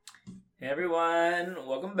Hey everyone,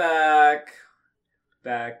 welcome back.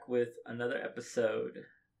 Back with another episode.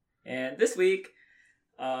 And this week,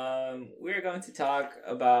 we're going to talk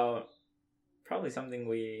about probably something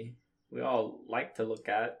we all like to look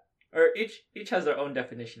at. Or each has their own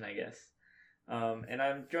definition, I guess. And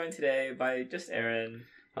I'm joined today by just Aaron.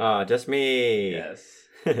 Just me. Yes.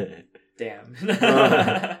 Damn.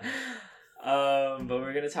 But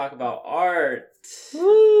we're gonna talk about art.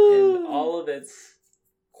 Woo! And all of its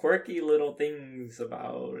quirky little things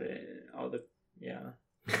about it.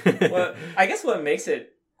 Well, I guess what makes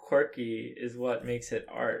it quirky is what makes it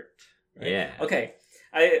art. Right? Yeah. Okay.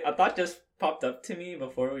 A thought just popped up to me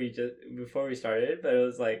before we started, but it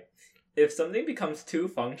was like, if something becomes too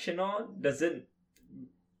functional, does the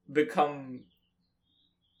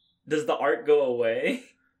art go away?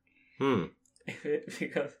 If it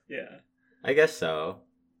becomes, yeah. I guess so.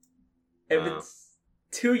 If it's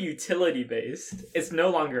too utility based, it's no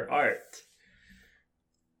longer art.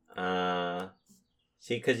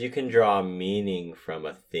 See, because you can draw meaning from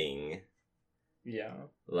a thing. Yeah.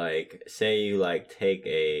 Like, say you take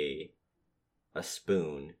a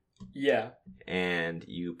spoon. Yeah. And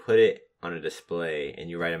you put it on a display and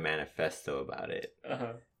you write a manifesto about it.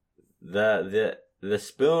 Uh-huh. The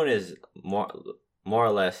spoon is more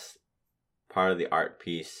or less part of the art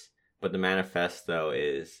piece, but the manifesto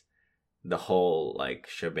is the whole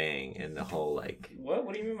shebang and the whole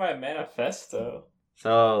What do you mean by manifesto?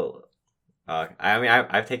 So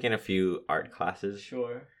I've taken a few art classes.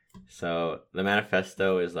 Sure. So the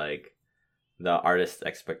manifesto is the artist's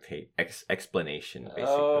explanation, basically.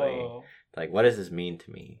 Oh. What does this mean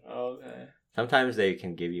to me? Okay. Sometimes they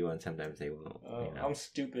can give you one, sometimes they won't. Oh, I'm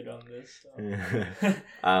stupid on this.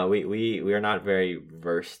 So. We are not very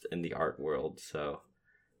versed in the art world, so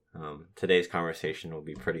today's conversation will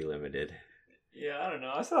be pretty limited. Yeah, I don't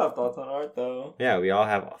know. I still have thoughts on art, though. Yeah, we all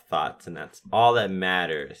have thoughts, and that's all that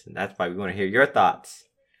matters. And that's why we want to hear your thoughts.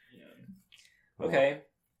 Yeah. Okay.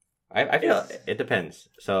 I feel it depends.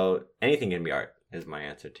 So anything can be art is my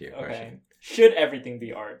answer to your question. Should everything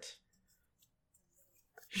be art?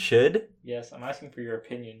 Should? Yes, I'm asking for your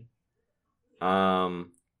opinion.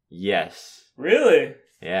 Yes. Really?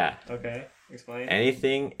 Yeah. Okay, explain.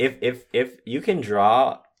 Anything, if you can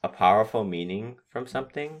draw a powerful meaning from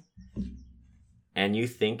something, and you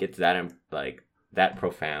think it's that that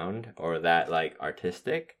profound or that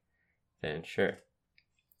artistic, then sure.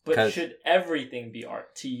 But should everything be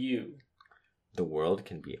art to you? The world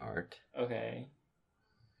can be art. Okay.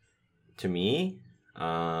 To me,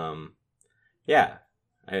 yeah.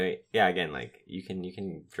 Again, you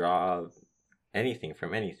can draw anything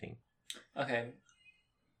from anything. Okay.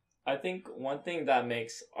 I think one thing that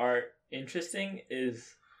makes art interesting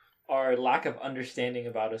is our lack of understanding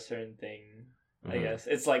about a certain thing. I guess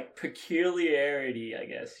it's peculiarity. I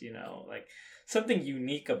guess something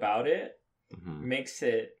unique about it makes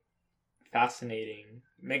it fascinating.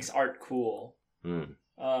 Makes art cool.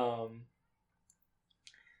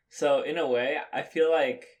 So in a way, I feel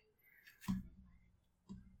I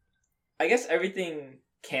guess everything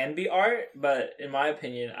can be art, but in my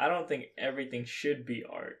opinion, I don't think everything should be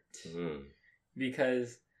art.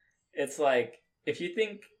 Because it's if you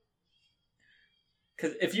think...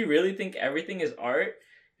 Because if you really think everything is art,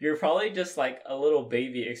 you're probably just a little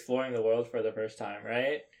baby exploring the world for the first time,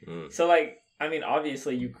 right? So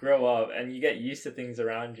obviously you grow up and you get used to things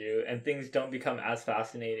around you and things don't become as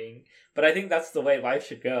fascinating. But I think that's the way life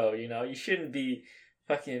should go, You shouldn't be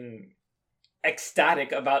fucking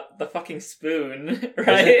ecstatic about the fucking spoon,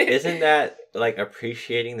 right? Isn't that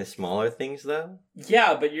appreciating the smaller things though?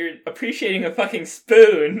 Yeah, but you're appreciating a fucking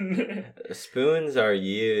spoon. Spoons are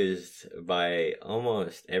used by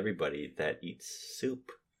almost everybody that eats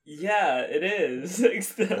soup. Yeah, it is.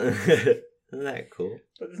 Isn't that cool?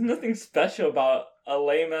 But there's nothing special about a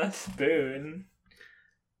lame ass spoon.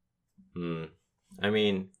 I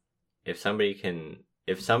mean, if somebody can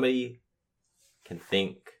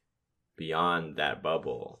think beyond that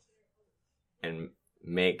bubble and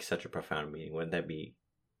make such a profound meaning, wouldn't that be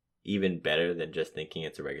even better than just thinking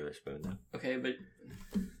it's a regular spoon though? Okay, but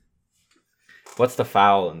what's the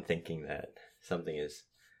foul in thinking that something is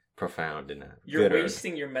profound in a you're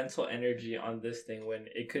wasting your mental energy on this thing when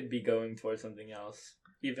it could be going towards something else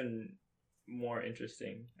even more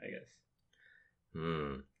interesting, I guess.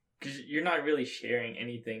 Because you're not really sharing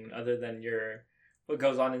anything other than what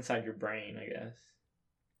goes on inside your brain, I guess.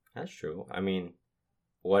 That's true. I mean,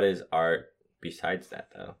 what is art besides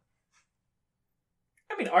that, though?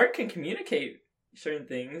 I mean, art can communicate certain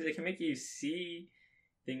things. It can make you see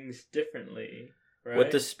things differently. Right?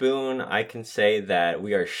 With the spoon, I can say that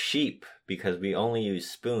we are sheep because we only use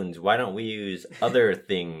spoons. Why don't we use other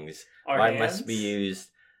things? Why must we use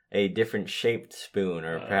a different shaped spoon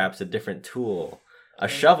or perhaps a different tool? A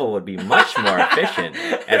shovel would be much more efficient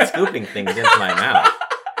at scooping things into my mouth.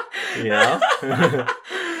 You know?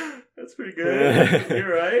 That's pretty good.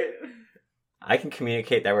 You're right. I can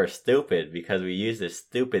communicate that we're stupid because we use this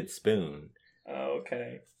stupid spoon. Oh,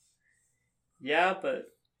 okay. Yeah, but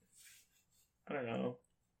I don't know.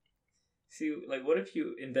 See, like, what if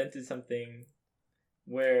you invented something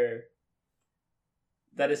where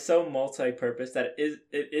that is so multi-purpose that it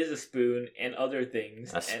is a spoon and other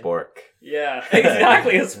things. A spork. Yeah,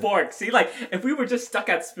 exactly, a spork. See, like, if we were just stuck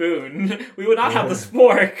at spoon, we would not have the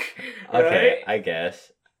spork. Right? Okay, I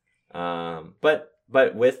guess. But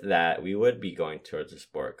with that, we would be going towards the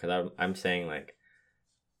spork because I'm saying like,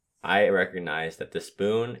 I recognize that the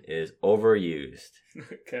spoon is overused.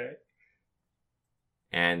 Okay.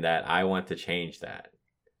 And that I want to change that.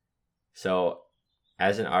 So,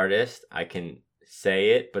 as an artist, I can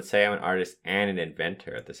say it, but say I'm an artist and an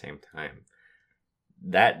inventor at the same time.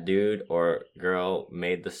 That dude or girl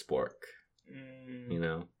made the spork. You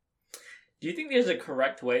know? Do you think there's a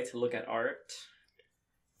correct way to look at art?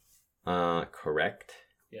 Correct?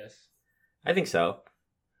 Yes. I think so.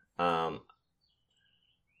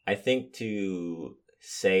 I think to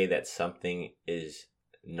say that something is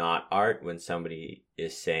not art when somebody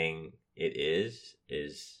is saying it is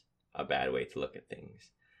a bad way to look at things.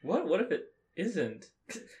 What if it isn't?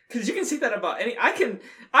 Because you can say that about any. I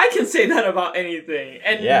can say that about anything,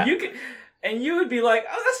 and you can, and you would be like,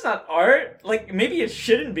 oh, that's not art. Like maybe it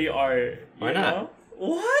shouldn't be art. Why not?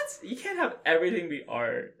 What? You can't have everything be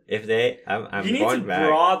art. If I'm you need going to back.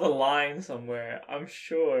 draw the line somewhere. I'm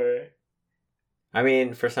sure. I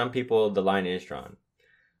mean, for some people, the line is drawn.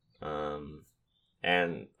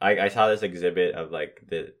 And I saw this exhibit of like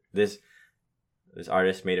this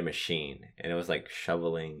artist made a machine, and it was like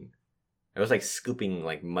shoveling. It was like scooping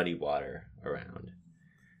like muddy water around,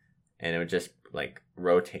 and it would just like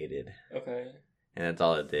rotated. Okay. And that's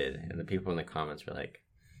all it did. And the people in the comments were like,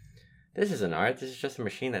 "This isn't art. This is just a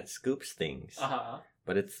machine that scoops things."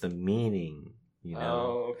 But it's the meaning, you know.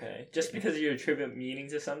 Oh, okay. Just because you attribute meaning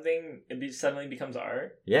to something, it suddenly becomes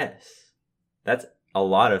art. Yes, that's a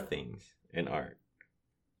lot of things in art.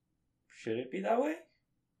 Should it be that way?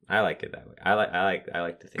 I like it that way. I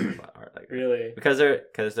like to think about art like that. Really?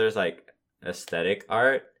 Because there's like aesthetic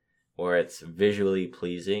art where it's visually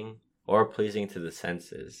pleasing or pleasing to the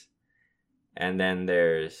senses. And then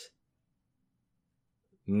there's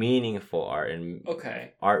meaningful art and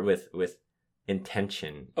art with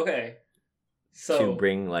intention. Okay. So to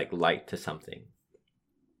bring like light to something.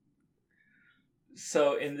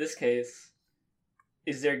 So in this case,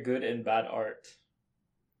 is there good and bad art?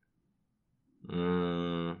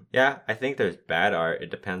 Yeah, I think there's bad art.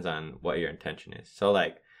 It depends on what your intention is. So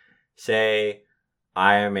like, say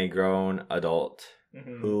I am a grown adult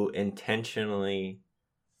who intentionally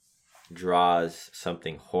draws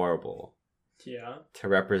something horrible to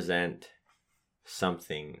represent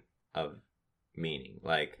something of meaning.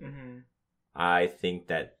 Like, I think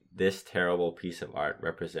that this terrible piece of art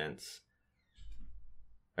represents,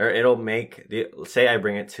 or it'll make, say I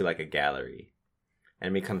bring it to like a gallery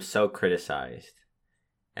and become so criticized,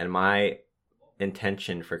 and my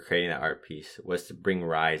intention for creating that art piece was to bring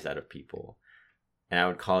rise out of people, and I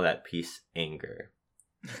would call that piece anger.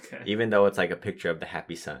 Okay. Even though it's like a picture of the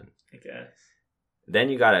happy sun. I guess. Then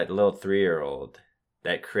you got a little 3-year-old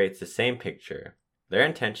that creates the same picture. Their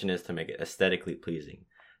intention is to make it aesthetically pleasing.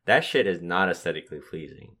 That shit is not aesthetically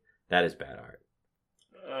pleasing. That is bad art.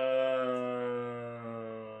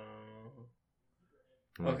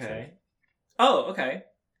 Okay. Oh, okay.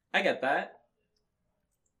 I get that.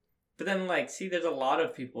 But then, like, see, there's a lot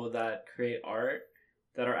of people that create art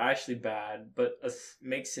that are actually bad, but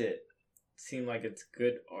makes it seem like it's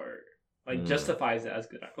good art. Like, justifies it as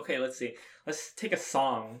good art. Okay, let's see. Let's take a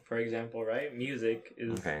song, for example, right? Music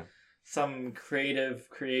is some creative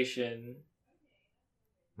creation.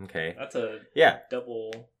 Okay. That's a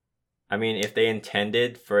double... I mean, if they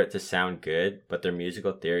intended for it to sound good, but their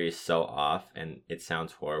musical theory is so off and it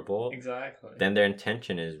sounds horrible, then their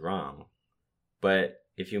intention is wrong. But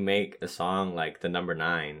if you make a song like The Number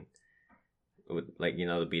 9, like, you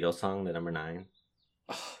know, the Beatles song, The Number 9?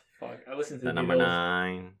 Oh, fuck. I listened to The Number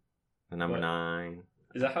 9. The Number 9.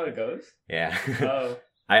 Is that how it goes? Yeah. Oh.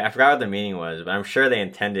 I forgot what the meaning was, but I'm sure they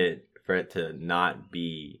intended for it to not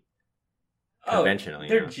be conventional.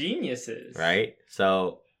 They're geniuses. Right?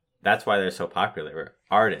 So... that's why they're so popular. We're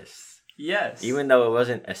artists. Yes. Even though it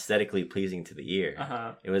wasn't aesthetically pleasing to the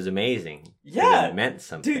ear. It was amazing. Yeah. It meant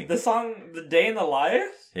something. Dude, the song The Day in the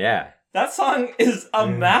Life? Yeah. That song is a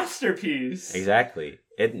masterpiece. Exactly.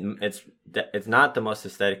 It's not the most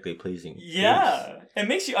aesthetically pleasing piece. It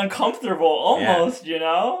makes you uncomfortable almost, you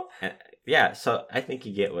know? Yeah, so I think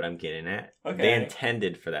you get what I'm getting at. Okay. They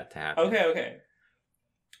intended for that to happen. Okay.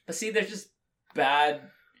 But see, there's just bad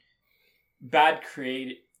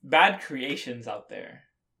creations out there.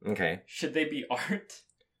 Okay. Should they be art?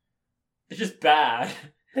 It's just bad.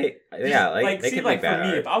 They could be bad for me,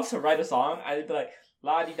 art. if I was to write a song, I'd be like,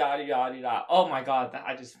 la di da di da di da. Oh my god,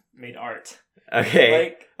 I just made art.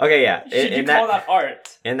 Okay. Okay, yeah. Should you call that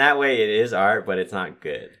art? In that way, it is art, but it's not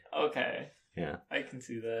good. Okay. Yeah. I can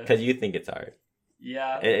see that. Because you think it's art.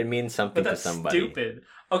 Yeah. It means something to somebody. Stupid.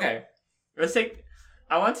 Okay. Let's take...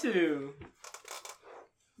 I want to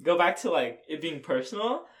go back to, like, it being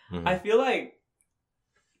personal. Mm-hmm. I feel like...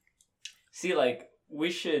 See, like, we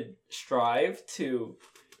should strive to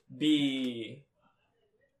be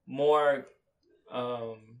more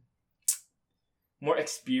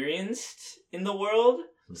experienced in the world,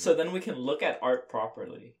 so then we can look at art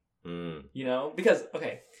properly. You know, because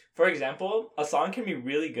for example, a song can be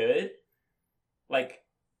really good, like,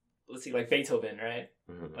 let's see, like Beethoven, right?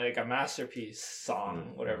 Like a masterpiece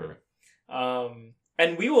song, whatever.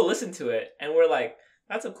 And we will listen to it and we're like,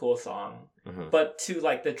 that's a cool song. But to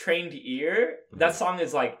like the trained ear, that song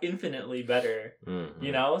is like infinitely better.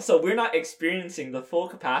 You know, so we're not experiencing the full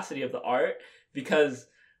capacity of the art because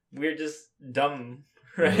we're just dumb,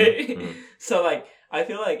 right? So like, I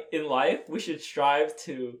feel like in life we should strive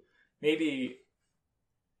to maybe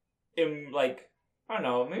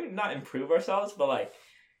maybe not improve ourselves, but like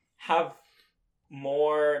have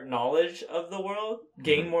more knowledge of the world,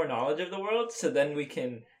 gain more knowledge of the world, so then we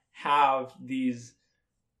can have these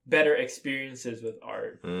better experiences with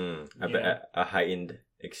art. A heightened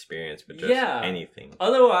experience with just anything.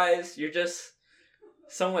 Otherwise, you're just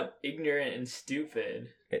somewhat ignorant and stupid.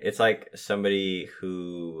 It's like somebody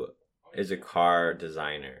who is a car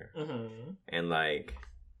designer, and like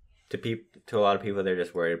to a lot of people, they're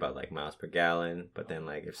just worried about like miles per gallon. But then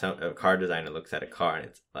like if a car designer looks at a car and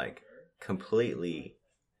it's like completely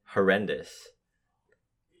horrendous,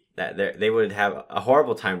 that they would have a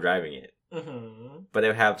horrible time driving it. But they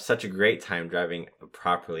would have such a great time driving a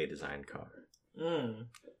properly designed car.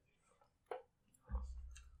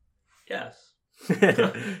 Yes.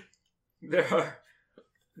 There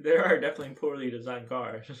are definitely poorly designed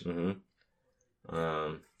cars.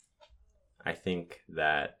 I think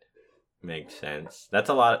that makes sense. That's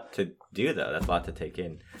a lot to do, though. That's a lot to take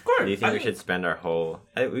in. Of course. Do you think we should spend our whole...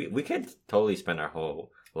 We could totally spend our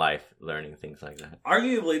whole life learning things like that.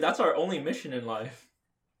 Arguably, that's our only mission in life.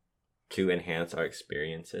 To enhance our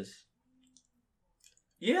experiences?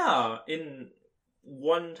 Yeah, in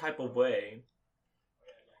one type of way.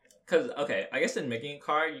 Because, I guess in making a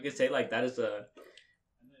car, you could say, like, that is a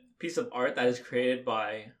piece of art that is created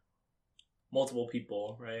by multiple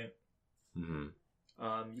people, right? You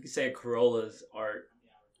could say a Corolla's art.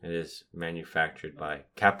 It is manufactured by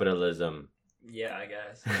capitalism. Yeah, I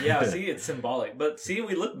guess. Yeah, see, it's symbolic. But see,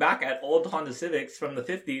 we look back at old Honda Civics from the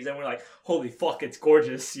 50s and we're like, holy fuck, it's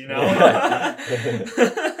gorgeous, you know?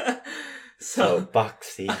 So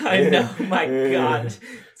boxy. I know, my god.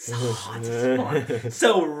 So hot as fuck.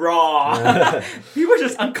 So raw. We were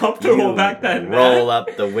just uncomfortable back then, man. Roll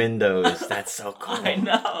up the windows. That's so cool. I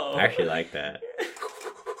know. I actually like that.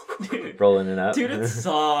 Dude, rolling it up. Dude, it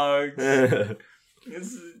sucks.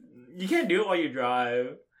 You can't do it while you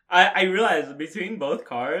drive. I realized between both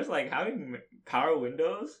cars, like having power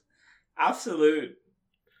windows, absolute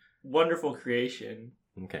wonderful creation.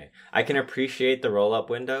 Okay. I can appreciate the roll-up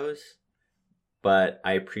windows, but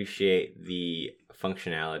I appreciate the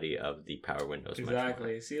functionality of the power windows.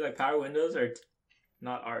 Exactly. See, like power windows are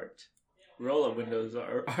not art. Roll-up windows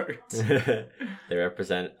are art. They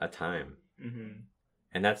represent a time.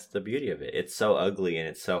 And that's the beauty of it. It's so ugly and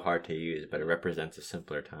it's so hard to use, but it represents a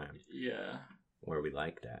simpler time. Yeah. Where we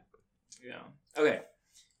like that. Yeah. Okay.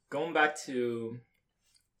 Going back to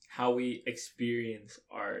how we experience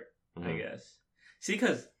art, I guess. See,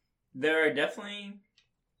 because there are definitely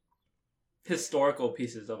historical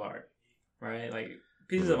pieces of art, right? Like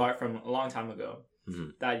pieces of art from a long time ago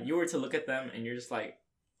that you were to look at them and you're just like,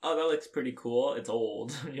 oh, that looks pretty cool. It's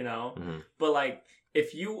old, you know? But like,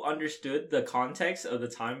 if you understood the context of the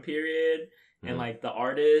time period and like the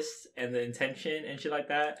artist and the intention and shit like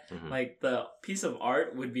that, like the piece of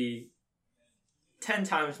art would be 10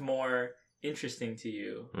 times more interesting to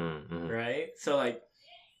you, right? So like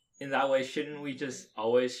in that way, shouldn't we just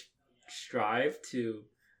always strive to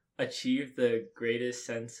achieve the greatest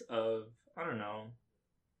sense of, I don't know,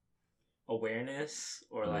 awareness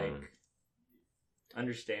or like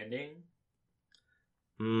understanding?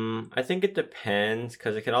 I think it depends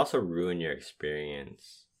because it can also ruin your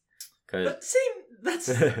experience. But see, that's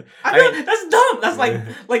that's dumb. That's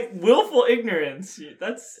like willful ignorance.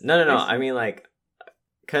 That's no. I mean, like,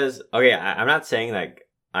 because okay, I'm not saying like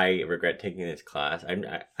I regret taking this class.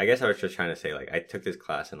 I guess I was just trying to say like I took this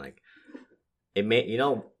class and like it made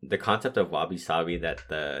the concept of wabi sabi that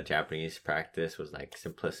the Japanese practice was like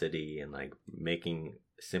simplicity and like making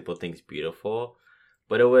simple things beautiful.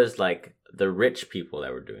 But it was like the rich people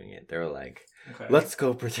that were doing it. They were like, let's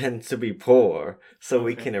go pretend to be poor so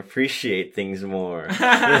we can appreciate things more. And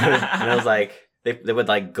I was like, they would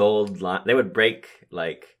like they would break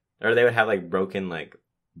like, or they would have like broken like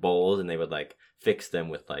bowls and they would like fix them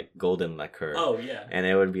with like golden lacquer. Oh, yeah. And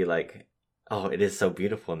it would be like, oh, it is so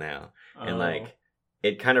beautiful now. Oh. And like,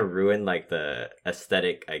 it kind of ruined like the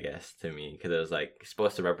aesthetic, I guess, to me. Because it was like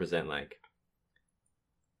supposed to represent like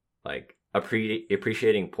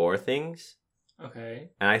appreciating poor things.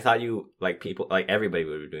 Okay. And I thought people like everybody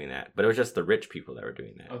would be doing that, but it was just the rich people that were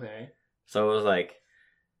doing that. Okay. So it was like,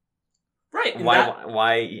 right?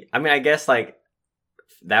 Why? I mean, I guess like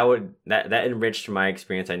that enriched my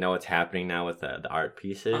experience. I know what's happening now with the art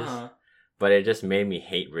pieces, but it just made me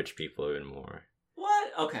hate rich people even more.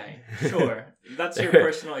 What? Okay, sure. That's your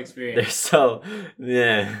personal experience. They're so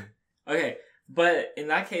yeah. Okay, but in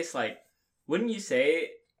that case, like, wouldn't you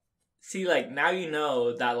say? See, like, now you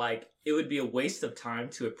know that, like, it would be a waste of time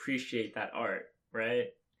to appreciate that art, right?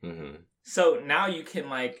 Mm-hmm. So now you can,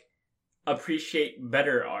 like, appreciate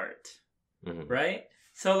better art, right?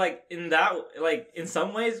 So, like, in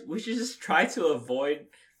some ways, we should just try to avoid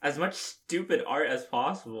as much stupid art as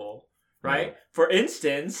possible, right? For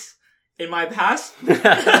instance, in my past...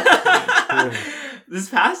 this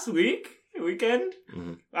past weekend,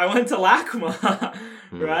 I went to LACMA,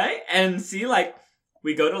 right? And see, like...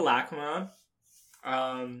 We go to LACMA,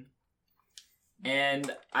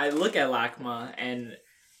 and I look at LACMA, and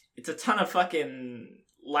it's a ton of fucking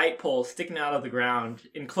light poles sticking out of the ground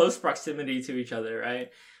in close proximity to each other, right?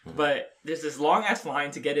 But there's this long-ass line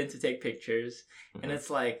to get in to take pictures, and it's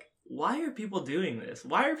like, why are people doing this?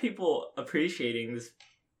 Why are people appreciating this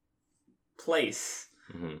place?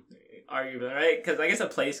 Argument, right? Because I guess a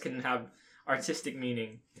place can have artistic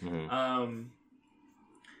meaning.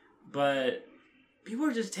 But... people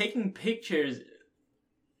are just taking pictures,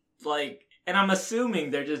 like, and I'm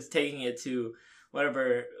assuming they're just taking it to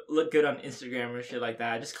whatever, look good on Instagram or shit like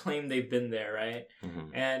that. I just claim they've been there, right?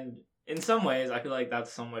 And in some ways, I feel like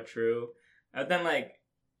that's somewhat true. And then, like,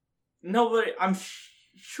 nobody, I'm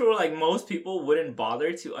sure, like, most people wouldn't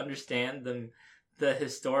bother to understand the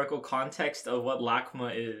historical context of what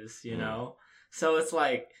LACMA is, you know? So it's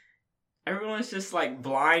like, everyone's just, like,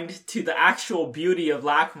 blind to the actual beauty of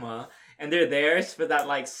LACMA. And they're there for that,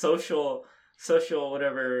 like, social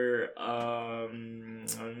whatever,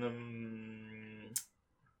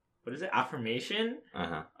 what is it? Affirmation?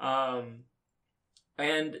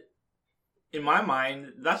 And in my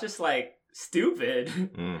mind, that's just, like, stupid.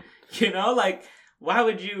 You know? Like, why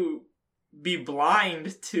would you be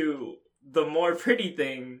blind to the more pretty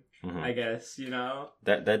thing, I guess, you know?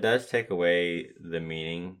 That does take away the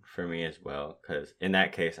meaning for me as well, because in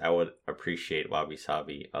that case, I would appreciate Wabi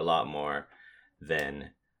Sabi a lot more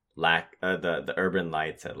than the urban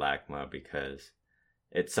lights at LACMA, because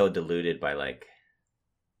it's so diluted by like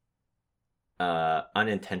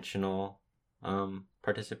unintentional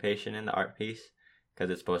participation in the art piece,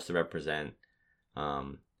 because it's supposed to represent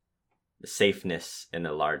safeness in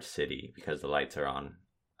a large city because the lights are on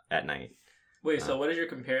at night. Wait, so what is your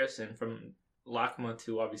comparison from LACMA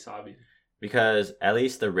to Wabi Sabi? Because at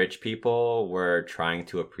least the rich people were trying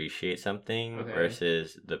to appreciate something,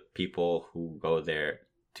 versus the people who go there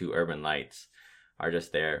to Urban Lights are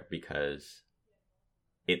just there because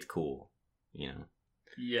it's cool, you know?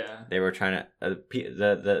 Yeah. They were trying to...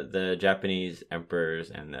 the Japanese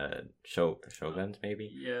emperors and the shoguns,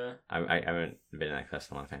 maybe? Yeah. I haven't been in that class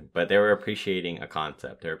in a long time. But they were appreciating a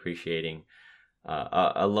concept. They're appreciating...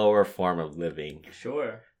 a lower form of living.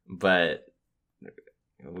 Sure. But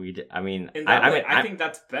I think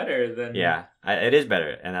that's better than... Yeah, it is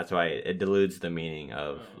better, and that's why it dilutes the meaning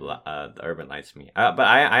of the Urban Lights to me. But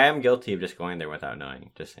I am guilty of just going there without knowing,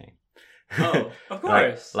 just saying. Oh, of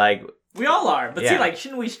course. like we all are. But see, like,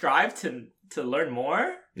 shouldn't we strive to learn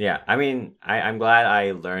more? Yeah, I mean, I'm glad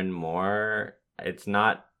I learned more. It's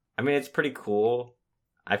not... I mean, it's pretty cool.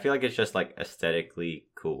 I feel like it's just, like, aesthetically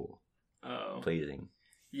cool. Oh. Pleasing.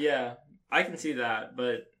 Yeah, I can see that,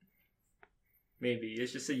 but Maybe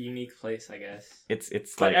it's just a unique place, I guess. It's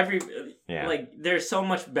but like like there's so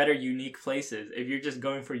much better unique places if you're just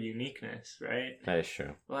going for uniqueness, right? That is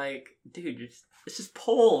true. Like, dude, it's just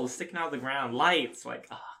poles sticking out of the ground, lights. Like,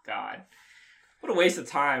 oh god, what a waste of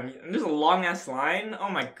time. And there's a long ass line. Oh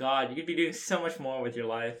my god, you could be doing so much more with your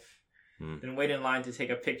life than wait in line to take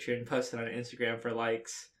a picture and post it on Instagram for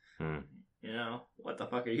likes. You know, what the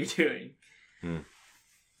fuck are you doing?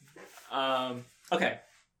 Okay.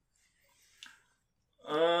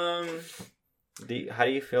 How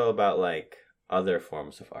do you feel about like other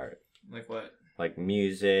forms of art? Like what? Like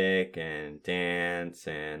music and dance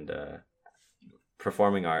and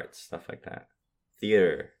performing arts, stuff like that.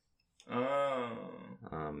 Theater.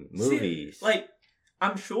 Movies. See, like,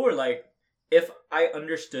 I'm sure, like, if I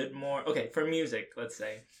understood more... Okay, for music, let's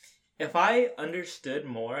say. If I understood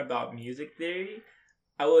more about music theory,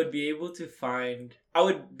 I would be able to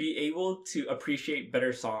appreciate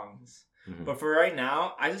better songs. But for right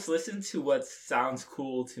now, I just listen to what sounds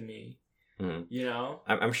cool to me. You know?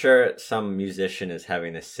 I'm sure some musician is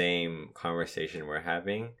having the same conversation we're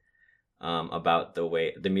having about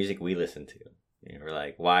the music we listen to. You know, we're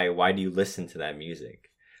like, why do you listen to that music?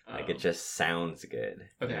 Like, it just sounds good.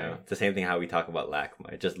 Okay. You know? It's the same thing how we talk about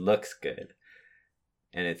LACMA. It just looks good.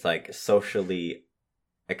 And it's, like, socially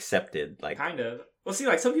accepted. Like, kind of. Well, see,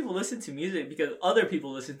 like, some people listen to music because other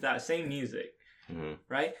people listen to that same music.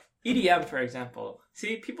 Right? EDM, for example.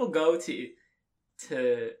 See, people go to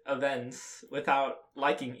events without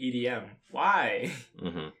liking EDM. Why?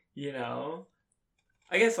 You know?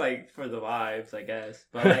 I guess, like, for the vibes, I guess.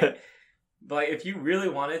 But, like... But if you really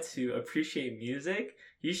wanted to appreciate music,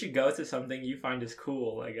 you should go to something you find is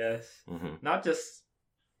cool, I guess. Not just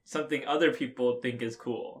something other people think is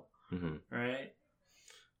cool. Right?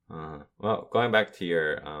 Well, going back to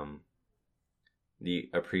your the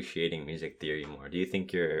appreciating music theory more, do you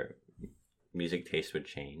think your music taste would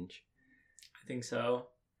change? I think so.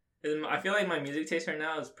 I feel like my music taste right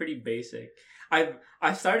now is pretty basic.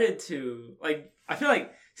 I've started to, like, I feel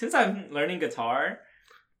like since I'm learning guitar,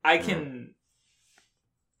 I can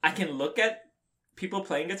look at people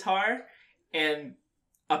playing guitar and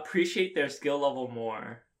appreciate their skill level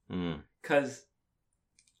more. Because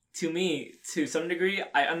to me, to some degree,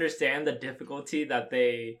 I understand the difficulty that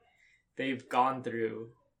they've gone through.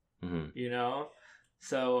 You know?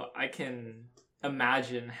 So I can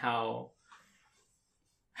imagine how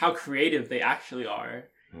creative they actually are.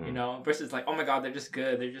 You know? Versus like, oh my god, they're just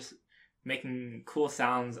good. They're just making cool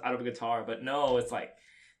sounds out of a guitar. But no, it's like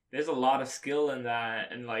there's a lot of skill in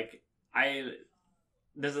that, and like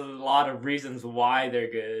there's a lot of reasons why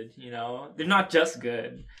they're good, you know? They're not just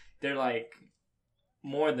good. They're like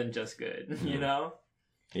more than just good, you know?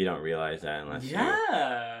 You don't realize that unless you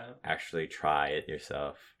actually try it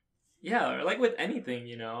yourself. Yeah, or like with anything,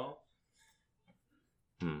 you know?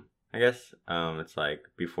 I guess it's like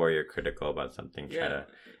before you're critical about something, try to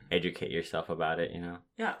educate yourself about it, you know?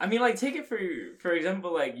 Yeah, I mean, like, take it for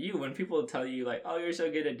example, like, you, when people tell you, like, oh, you're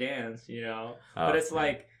so good at dance, you know? But it's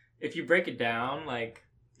like, if you break it down, like,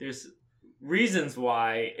 there's reasons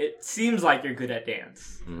why it seems like you're good at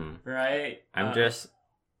dance, right? I've just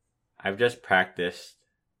practiced,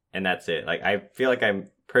 and that's it. Like, I feel like I'm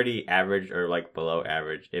pretty average or, like, below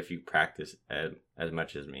average if you practice as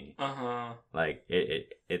much as me. Like,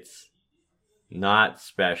 it's not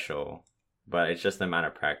special. But it's just the amount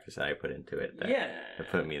of practice that I put into it that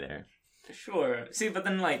put me there. Sure. See, but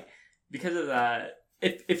then, like, because of that,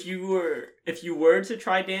 if you were to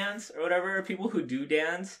try dance or whatever, people who do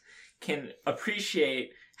dance can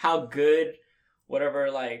appreciate how good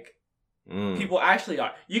whatever, like, people actually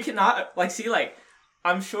are. You cannot, like, see, like,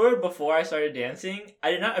 I'm sure before I started dancing,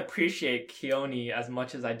 I did not appreciate Keone as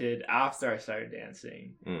much as I did after I started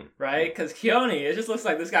dancing. Right? Because Keone, it just looks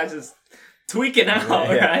like this guy's just tweaking out,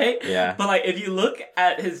 right? Yeah. But like, if you look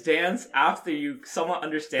at his dance after you somewhat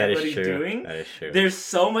understand what he's doing, that is true. There's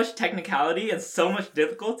so much technicality and so much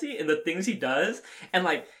difficulty in the things he does, and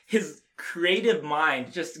like his creative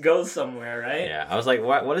mind just goes somewhere, right? Yeah, I was like,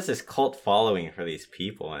 what is this cult following for these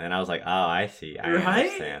people? And I was like, oh, I see, I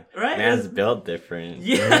understand. Right? Man's built different.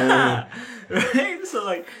 Yeah. Right? So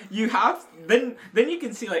like, you have then you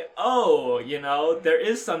can see like, oh, you know, there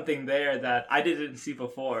is something there that I didn't see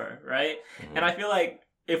before, right? And I feel like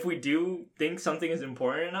if we do think something is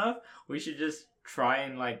important enough, we should just try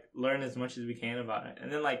and like learn as much as we can about it,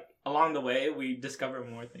 and then like along the way we discover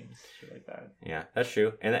more things, shit like that. Yeah, that's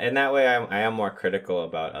true. And that way I am more critical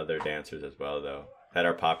about other dancers as well, though, that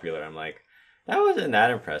are popular. I'm like, that wasn't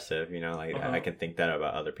that impressive, you know? Like, I can think that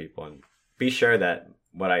about other people and be sure that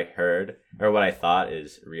what I heard or what I thought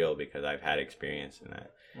is real because I've had experience in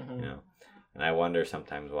that, you know? And I wonder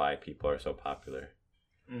sometimes why people are so popular.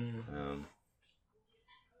 Yeah.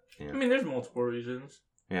 I mean, there's multiple reasons.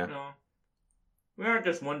 Yeah. You know? We aren't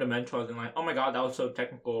just one-dimensional and like, oh my god, that was so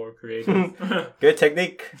technical or creative. Good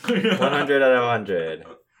technique. 100 out of 100.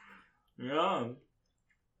 Yeah.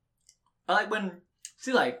 I like when...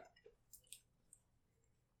 See, like...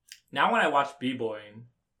 Now when I watch b-boying,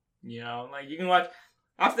 you know, like you can watch...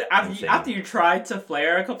 After you try to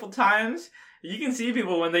flare a couple times, you can see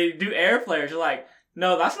people when they do air flares, you're like,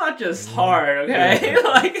 no, that's not just hard, okay?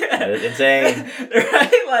 Like, that is insane.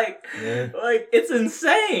 Right? Like, like, it's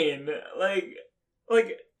insane. Like,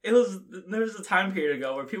 there was a time period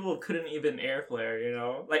ago where people couldn't even air flare, you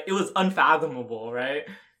know? Like, it was unfathomable, right?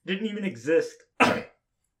 Didn't even exist. And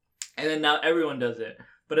then now everyone does it.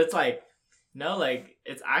 But it's like, no, like,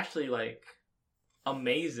 it's actually, like,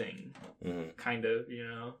 amazing, kind of, you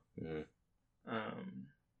know?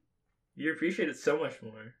 You appreciate it so much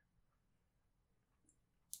more.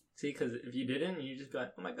 See, because if you didn't, you'd just be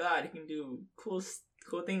like, oh my god, he can do cool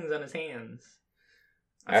things on his hands.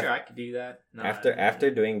 I'm sure I could do that. No,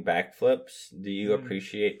 after doing backflips, do you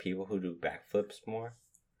appreciate people who do backflips more?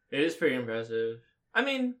 It is pretty impressive. I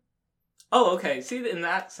mean, okay. See, in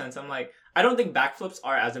that sense, I'm like, I don't think backflips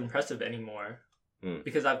are as impressive anymore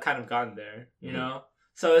because I've kind of gotten there, you know?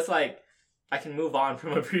 So it's like, I can move on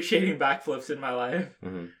from appreciating backflips in my life.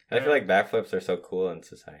 I feel like backflips are so cool in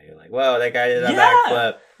society. Like, whoa, that guy did a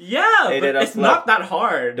backflip. Yeah, but it's not that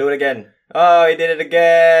hard. Do it again. Oh, he did it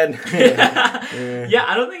again. Yeah,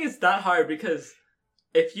 I don't think it's that hard because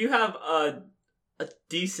if you have a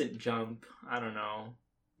decent jump, I don't know,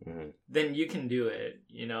 then you can do it.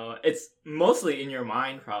 You know, it's mostly in your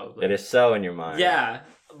mind, probably. It is so in your mind. Yeah,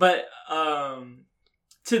 but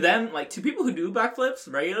to them, like to people who do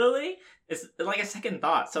backflips regularly, it's like a second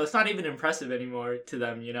thought. So it's not even impressive anymore to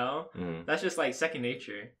them. You know, that's just like second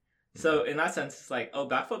nature. So in that sense, it's like, oh,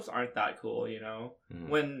 backflips aren't that cool. You know,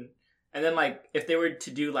 and then like if they were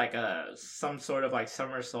to do like some sort of like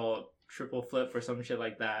somersault, triple flip or some shit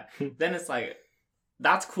like that, then it's like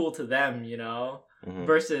that's cool to them, you know.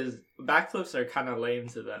 Versus backflips are kind of lame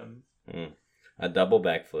to them. A double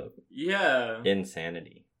backflip. Yeah.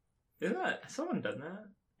 Insanity. Isn't that someone done that?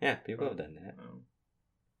 Yeah, people have done that.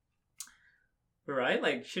 Right?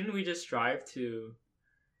 Like, shouldn't we just strive to?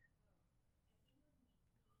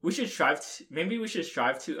 Maybe we should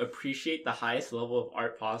strive to appreciate the highest level of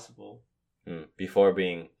art possible. Before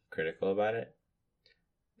being critical about it.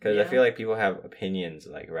 Because I feel like people have opinions,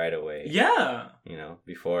 like, right away. Yeah. You know,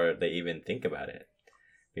 before they even think about it.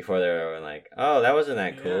 Before they're like, oh, that wasn't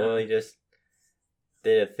that cool. He just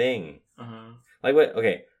did a thing. Like, what?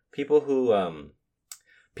 Okay, people who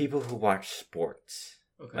watch sports,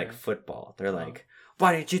 like football, they're like,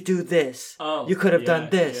 why didn't you do this? Oh, you could have done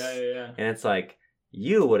this. Yeah. And it's like,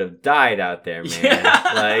 you would have died out there, man.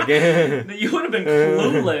 Yeah. Like, you would have been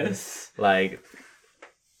clueless. Like,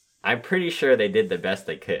 I'm pretty sure they did the best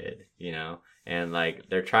they could, you know? And, like,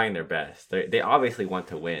 they're trying their best. They obviously want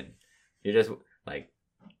to win. You're just, like,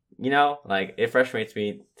 you know? Like, it frustrates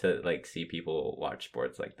me to, like, see people watch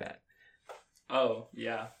sports like that. Oh,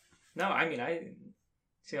 yeah. No, I mean, I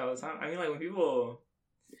see all the time. I mean, like, when people...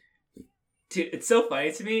 Dude, it's so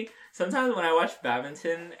funny to me. Sometimes when I watch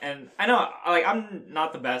badminton, and I know, like, I'm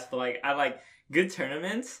not the best, but, like, at, like, good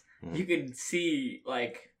tournaments, you can see,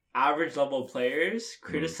 like... average level players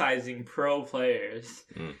criticizing pro players,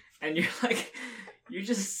 and you're like, you're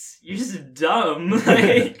just dumb.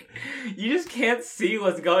 Like, you just can't see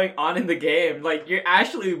what's going on in the game. Like, you're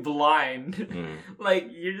actually blind. Like,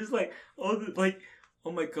 you're just like,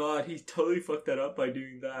 oh my god, he totally fucked that up by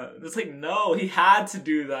doing that. It's like, no, he had to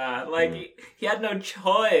do that. Like, he had no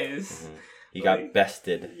choice. He got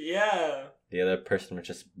bested. Yeah. The other person was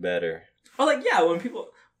just better. Oh, like, yeah, when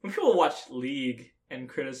people watch League and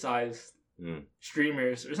criticize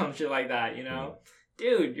streamers or some shit like that, you know?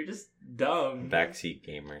 Dude, you're just dumb. Backseat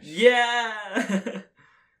gamers. Yeah!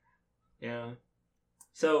 Yeah.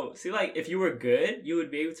 So, see, like, if you were good, you would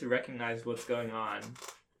be able to recognize what's going on.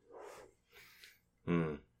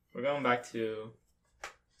 We're going back to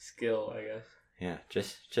skill, I guess. Yeah,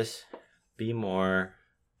 just be more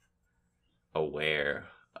aware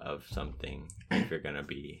of something if you're gonna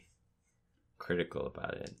be critical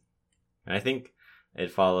about it. And I think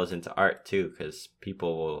it follows into art too, because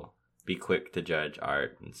people will be quick to judge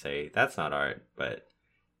art and say that's not art, but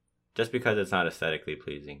just because it's not aesthetically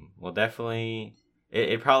pleasing, well, definitely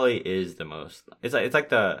it probably is the most. It's like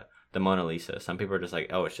the Mona Lisa. Some people are just like,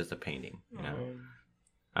 oh, it's just a painting, you know.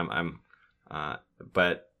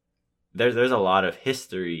 But there's a lot of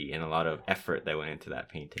history and a lot of effort that went into that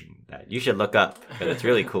painting that you should look up because it's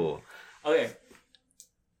really cool. Okay,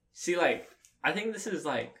 see, like, I think this is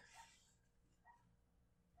like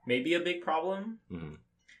maybe a big problem,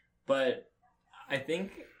 but I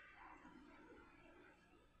think,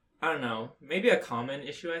 I don't know, maybe a common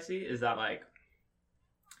issue I see is that like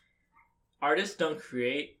artists don't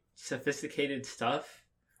create sophisticated stuff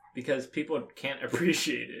because people can't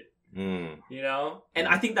appreciate it. You know? And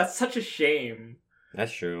I think that's such a shame.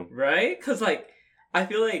 That's true. Right? Because like I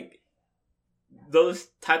feel like those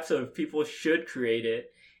types of people should create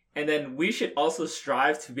it, and then we should also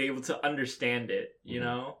strive to be able to understand it, you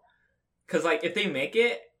know? Because like if they make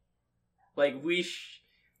it, like we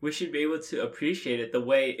should be able to appreciate it the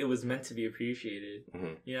way it was meant to be appreciated.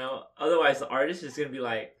 You know? Otherwise the artist is going to be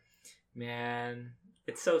like, man,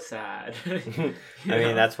 it's so sad. I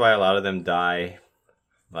mean, that's why a lot of them die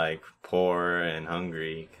like poor and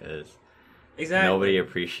hungry, because nobody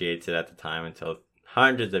appreciates it at the time until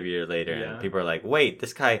hundreds of years later, and people are like, wait,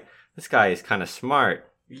 this guy is kind of smart.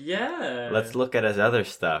 Yeah. Let's look at his other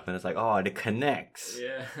stuff, and it's like, oh, it connects.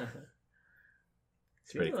 Yeah.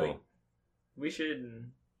 It's pretty cool. Like, we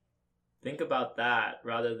should think about that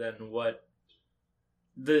rather than what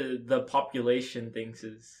the population thinks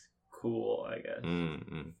is cool, I guess.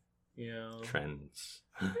 You know, trends.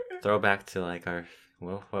 Throwback to like our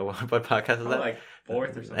what podcast is that? Like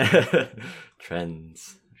fourth or something.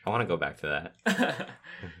 Trends. I want to go back to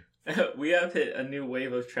that. We have hit a new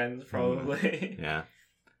wave of trends, probably. Yeah.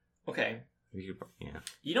 Okay. Yeah.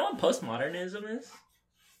 You know what postmodernism is?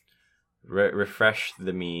 Refresh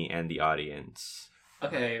the me and the audience.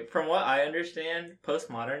 Okay, from what I understand,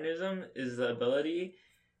 postmodernism is the ability,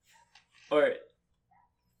 or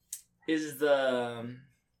is the,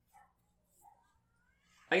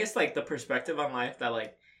 I guess like the perspective on life that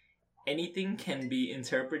like anything can be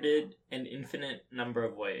interpreted an infinite number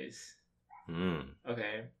of ways.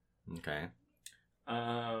 Okay.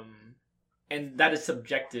 And that is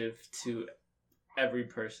subjective to every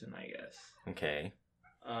person, I guess. Okay.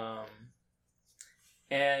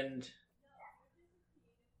 And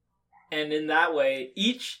in that way,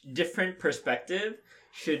 each different perspective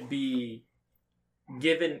should be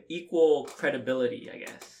given equal credibility, I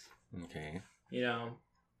guess. Okay. You know?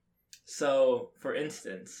 So, for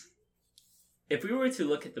instance, if we were to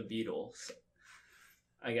look at the Beatles,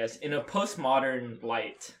 I guess, in a postmodern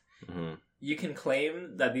light, you can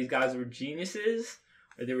claim that these guys were geniuses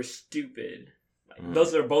or they were stupid. Like,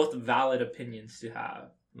 those are both valid opinions to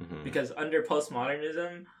have. Because under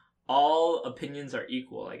postmodernism, all opinions are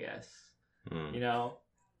equal, I guess. You know?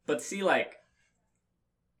 But see, like,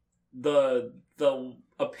 the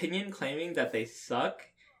opinion claiming that they suck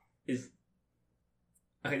is...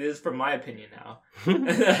 Okay, this is from my opinion now.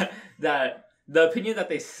 That the opinion that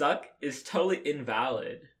they suck is totally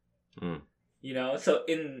invalid. You know? So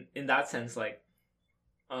in that sense, like,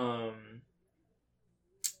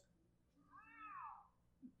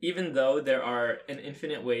 even though there are an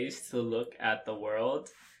infinite ways to look at the world,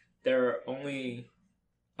 there are only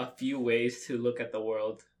a few ways to look at the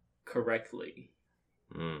world correctly.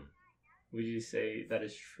 Would you say that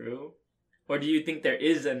is true? Or do you think there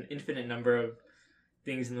is an infinite number of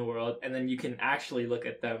things in the world and then you can actually look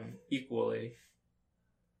at them equally?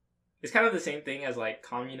 It's kind of the same thing as like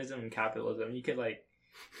communism and capitalism. You could like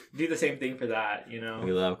do the same thing for that, you know?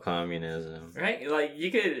 We love communism. Right? Like you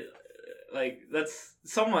could... Like, that's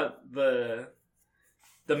somewhat the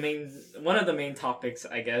main, one of the main topics,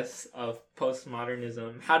 I guess, of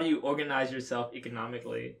postmodernism. How do you organize yourself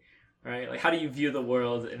economically, right? Like, how do you view the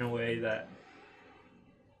world in a way that,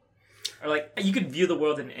 or like, you could view the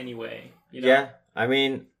world in any way, you know? Yeah, I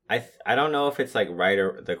mean, I don't know if it's like right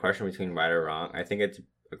or the question between right or wrong. I think it's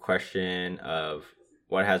a question of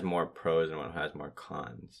what has more pros and what has more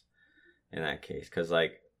cons in that case. Because,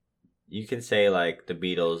 like, you can say, like, the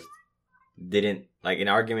Beatles didn't, like, an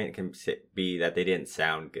argument can be that they didn't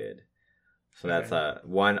sound good. So that's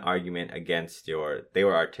one argument against they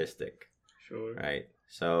were artistic. Sure. Right?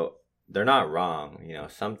 So they're not wrong. You know,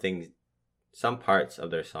 some parts of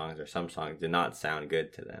their songs or some songs did not sound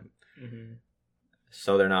good to them.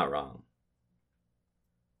 So they're not wrong.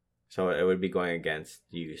 So it would be going against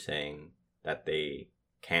you saying that they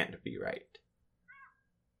can't be right.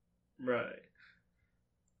 Right.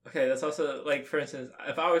 Okay, that's also, like, for instance,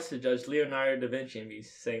 if I was to judge Leonardo da Vinci and be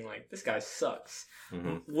saying, like, this guy sucks,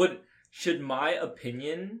 should my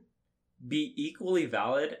opinion be equally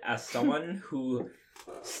valid as someone who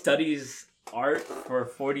studies art for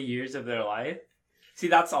 40 years of their life? See,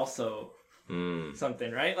 that's also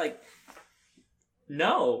something, right? Like,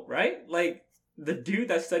 no, right? Like, the dude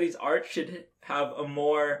that studies art should have a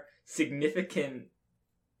more significant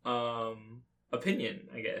opinion,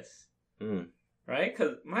 I guess. Right?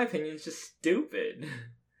 Because my opinion is just stupid.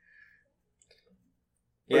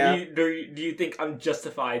 Yeah. Or do you think I'm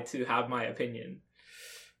justified to have my opinion?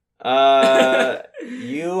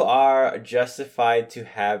 You are justified to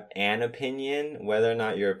have an opinion. Whether or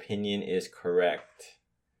not your opinion is correct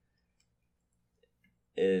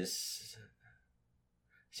is...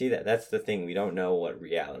 See, that's the thing. We don't know what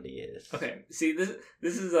reality is. Okay. See, this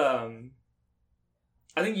is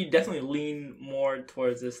I think you definitely lean more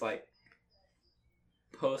towards this like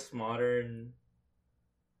postmodern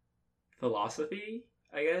philosophy,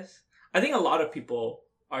 I guess. I think a lot of people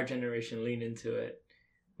our generation lean into it,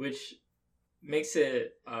 which makes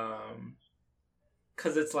it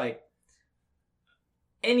cuz it's like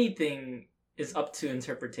anything is up to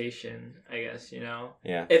interpretation, I guess, you know.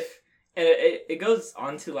 Yeah. And it goes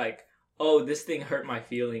on to like, oh, this thing hurt my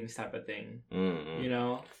feelings type of thing. Mm-hmm. You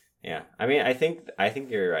know? Yeah. I mean, I think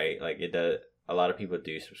you're right. Like it does, a lot of people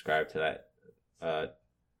do subscribe to that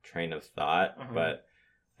train of thought, but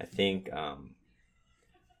I think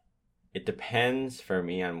it depends for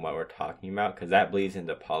me on what we're talking about, because that bleeds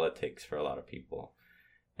into politics for a lot of people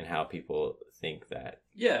and how people think that.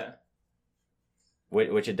 Yeah.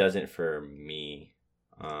 Which it doesn't for me.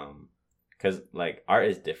 Because like art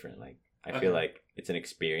is different. Like I feel like it's an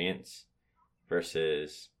experience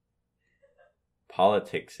versus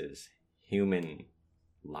politics is human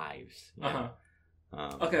lives. You know?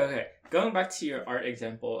 Okay. Going back to your art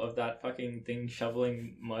example of that fucking thing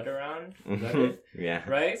shoveling mud around. Is that it? Yeah.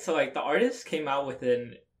 Right? So like the artist came out with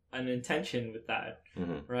an intention with that.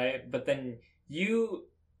 Mm-hmm. Right? But then you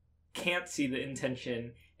can't see the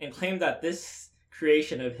intention and claim that this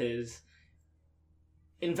creation of his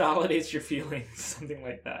invalidates your feelings, something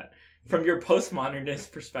like that, from your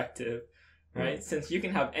postmodernist perspective, right? Mm-hmm. Since you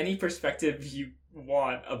can have any perspective you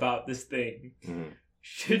want about this thing,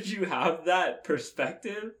 should you have that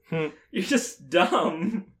perspective? You're just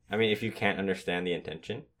dumb. I mean, if you can't understand the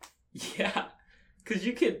intention. Yeah, because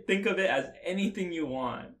you can think of it as anything you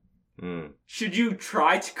want. Should you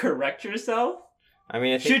try to correct yourself? I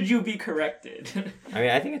mean, should you be corrected? I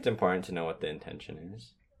mean, I think it's important to know what the intention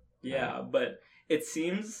is. Yeah, but it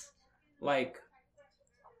seems like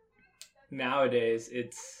nowadays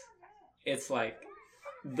it's like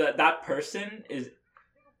that person is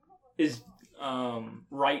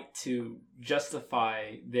right to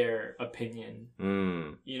justify their opinion.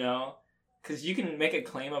 You know, because you can make a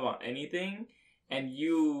claim about anything and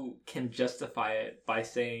you can justify it by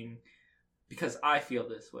saying, because I feel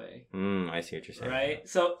this way. I see what you're saying. Right?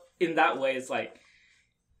 So in that way, it's like,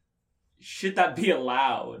 should that be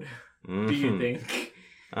allowed? Do you think?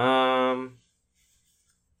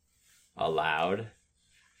 Allowed?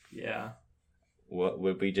 Yeah. What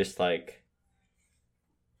would we just like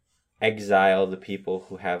exile the people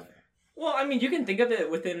who have? Well, I mean, you can think of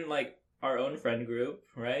it within like our own friend group,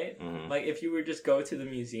 right? Like if you were just go to the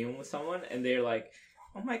museum with someone and they're like,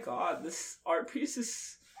 "Oh my god, this art piece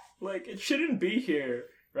is like it shouldn't be here."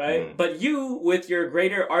 Right? But you, with your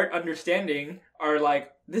greater art understanding, are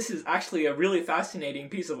like, this is actually a really fascinating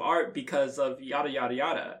piece of art because of yada yada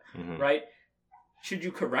yada. Right? Should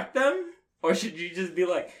you correct them? Or should you just be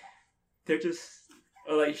like, they're just...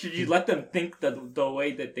 Or like, should you let them think the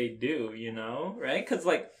way that they do, you know? Right? Because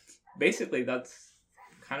like, basically that's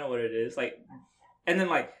kind of what it is. Like, and then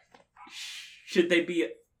like, should they be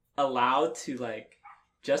allowed to like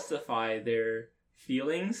justify their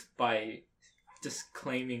feelings by just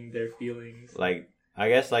claiming their feelings? Like, I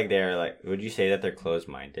guess like they're like, would you say that they're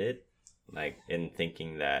closed-minded? Like in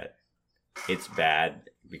thinking that it's bad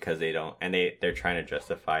because they don't, and they're trying to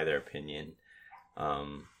justify their opinion,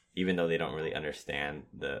 even though they don't really understand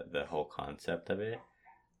the whole concept of it.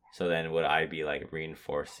 So then would I be like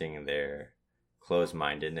reinforcing their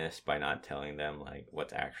closed-mindedness by not telling them like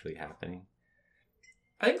what's actually happening?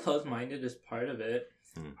 I think closed-minded is part of it.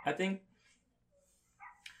 I think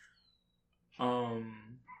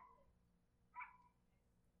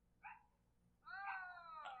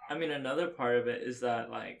I mean, another part of it is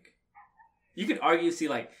that, like, you could argue, see,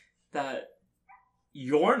 like, that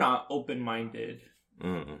you're not open-minded,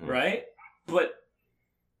 right? But,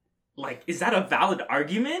 like, is that a valid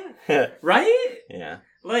argument? Right? Yeah.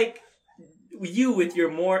 Like, you with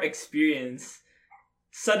your more experience,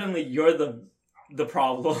 suddenly you're the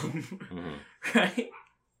problem, right?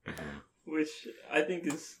 Which I think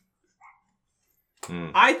is...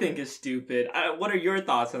 I think is stupid. What are your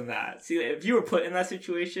thoughts on that? See, if you were put in that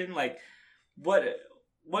situation, like, what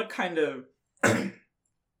kind of, I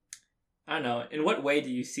don't know, in what way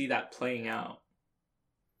do you see that playing out?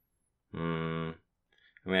 I mean,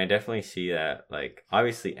 I definitely see that, like,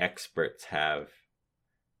 obviously experts have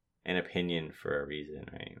an opinion for a reason,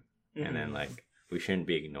 right? And then, like, we shouldn't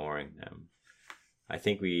be ignoring them. I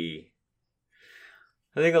think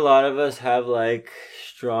I think a lot of us have like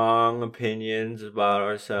strong opinions about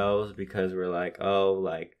ourselves because we're like, oh,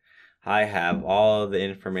 like I have all the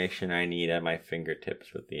information I need at my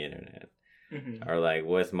fingertips with the internet. Mm-hmm. Or like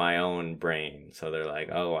with my own brain. So they're like,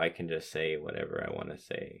 oh, I can just say whatever I want to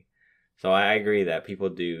say. So I agree that people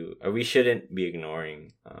do, or we shouldn't be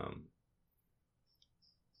ignoring,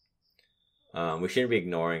 we shouldn't be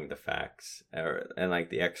ignoring the facts and like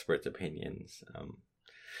the experts' opinions.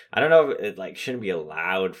 I don't know if it like shouldn't be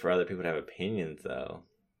allowed for other people to have opinions though.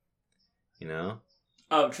 You know?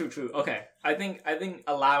 Oh, true. Okay, I think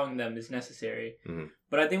allowing them is necessary,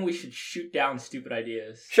 but I think we should shoot down stupid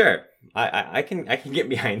ideas. Sure, I can get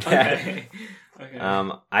behind that. Okay. Okay.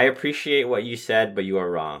 I appreciate what you said, but you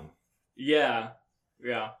are wrong. Yeah.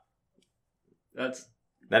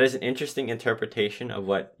 That is an interesting interpretation of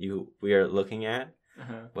what we are looking at,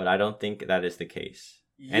 but I don't think that is the case.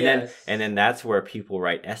 Yes. And then that's where people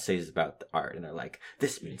write essays about the art, and they're like,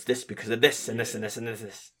 this means this because of this and this and this and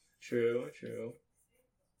this. True.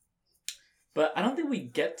 But I don't think we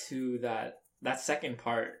get to that second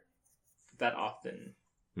part that often.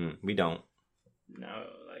 We don't. No,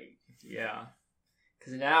 like, yeah.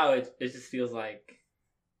 Because now it just feels like,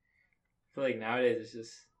 I feel like nowadays it's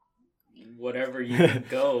just whatever you think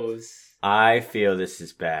goes. I feel this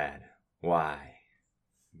is bad. Why?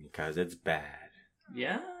 Because it's bad.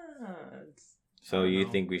 Yeah. So you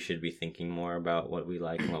think we should be thinking more about what we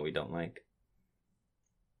like and what we don't like?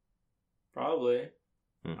 Probably.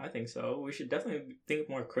 I think so. We should definitely think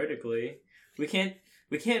more critically. We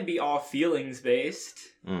can't be all feelings based.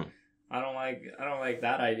 I don't like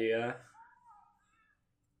that idea.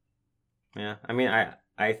 Yeah, I mean,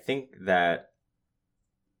 I think that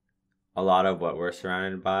a lot of what we're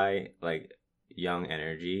surrounded by, like young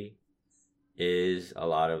energy, is a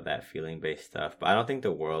lot of that feeling based stuff. But I don't think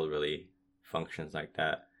the world really functions like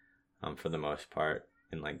that, for the most part,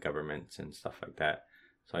 in like governments and stuff like that.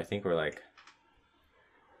 So I think we're like.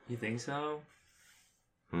 You think so?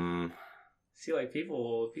 See, like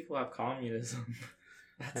people have communism.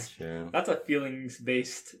 That's true. That's a feelings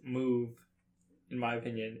based move, in my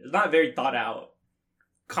opinion. It's not very thought out.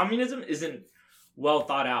 Communism isn't well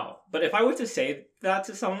thought out. But if I were to say that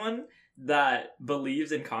to someone that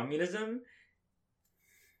believes in communism,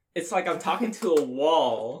 it's like I'm talking to a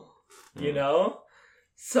wall, you know?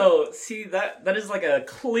 So, see, that is like a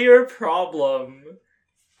clear problem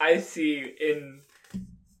I see in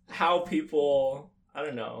how people, I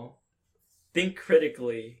don't know, think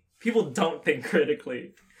critically. People don't think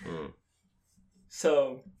critically.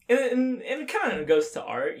 So, and it kind of goes to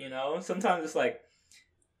art, you know? Sometimes it's like,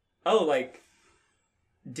 oh, like,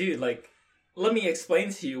 dude, like, let me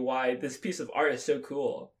explain to you why this piece of art is so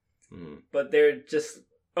cool. But they're just,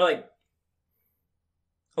 or like,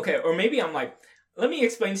 okay, or maybe I'm like, let me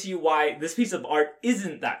explain to you why this piece of art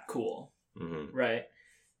isn't that cool. Right?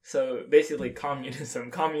 So basically communism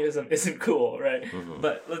isn't cool, right?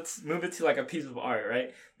 But let's move it to like a piece of art,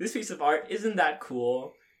 right? This piece of art isn't that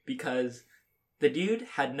cool because the dude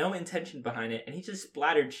had no intention behind it and he just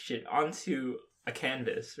splattered shit onto a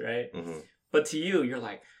canvas, right? But to you, you're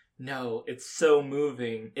like, no, it's so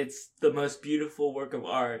moving. It's the most beautiful work of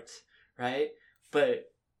art, right?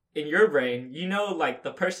 But in your brain, you know, like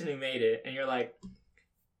the person who made it, and you're like,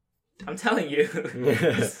 I'm telling you,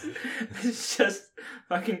 it's just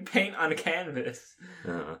fucking paint on a canvas,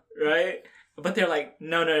 right? But they're like,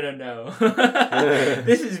 no.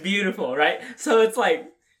 This is beautiful, right? So it's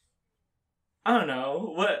like, I don't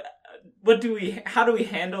know, how do we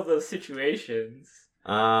handle those situations?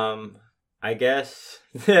 I guess,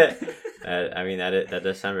 I mean, that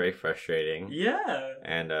does sound very frustrating. Yeah.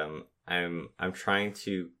 And, I'm trying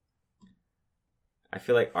to, I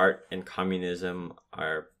feel like art and communism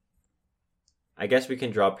are, I guess we can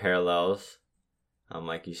draw parallels,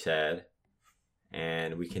 like you said,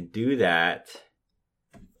 and we can do that.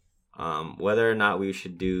 Whether or not we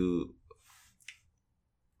should do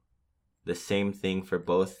the same thing for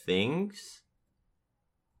both things,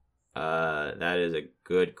 that is a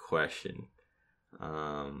good question.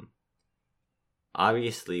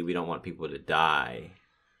 Obviously, we don't want people to die.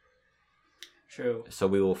 True. So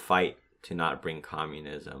we will fight to not bring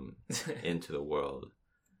communism into the world.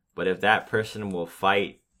 But if that person will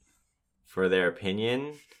fight for their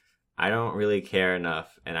opinion, I don't really care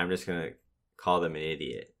enough, and I'm just going to call them an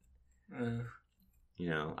idiot. You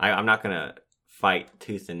know, I'm not going to fight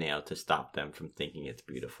tooth and nail to stop them from thinking it's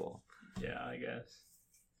beautiful. Yeah, I guess.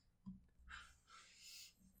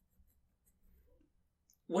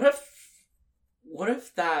 What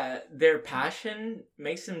if that their passion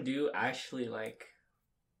makes them do actually like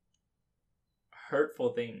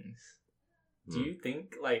hurtful things? Do you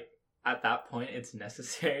think like at that point it's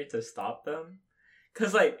necessary to stop them.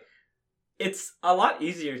 Because, like, it's a lot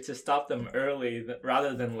easier to stop them early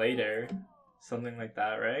rather than later. Something like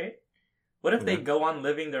that, right? What if they go on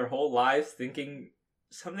living their whole lives thinking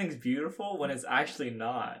something's beautiful when it's actually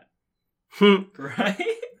not?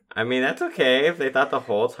 Right? I mean, that's okay if they thought the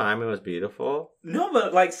whole time it was beautiful. No,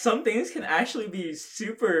 but, like, some things can actually be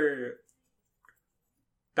super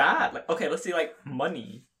bad. Like, okay, let's say, like,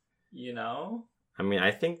 money, you know? I mean,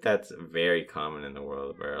 I think that's very common in the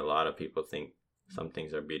world where a lot of people think some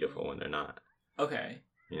things are beautiful when they're not. Okay.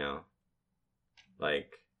 You know?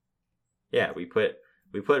 Like, yeah, we put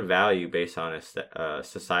value based on a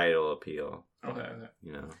societal appeal. Okay.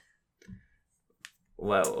 You know?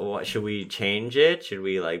 Well, what should we change it? Should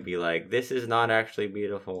we like be like, this is not actually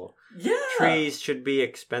beautiful? Yeah. Trees should be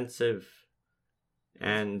expensive,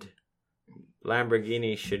 and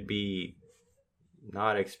Lamborghini should be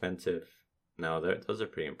not expensive. No, those are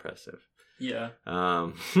pretty impressive. Yeah.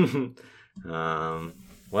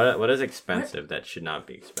 What is expensive that should not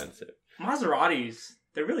be expensive? Maseratis,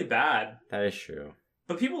 they're really bad. That is true.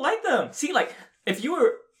 But people like them. See, like, if you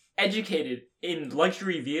were educated in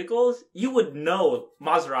luxury vehicles, you would know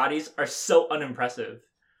Maseratis are so unimpressive.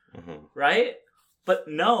 Mm-hmm. Right? But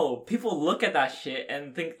no, people look at that shit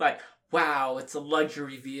and think like, wow, it's a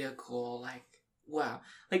luxury vehicle. Like, wow.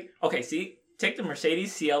 Like, okay, see, take the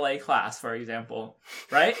Mercedes CLA class, for example,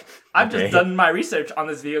 right? I've just done my research on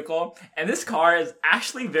this vehicle, and this car is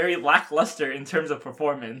actually very lackluster in terms of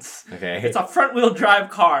performance. Okay. It's a front-wheel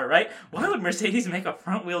drive car, right? Why would Mercedes make a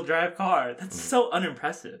front-wheel drive car? That's so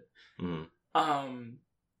unimpressive. Mm. And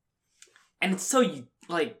it's so,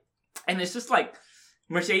 like, and it's just like,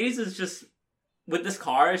 Mercedes is just, with this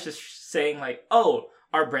car, it's just saying like, oh,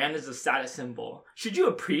 our brand is a status symbol. Should you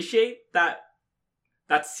appreciate that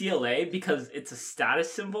CLA because it's a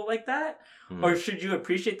status symbol like that? Mm. Or should you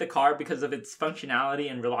appreciate the car because of its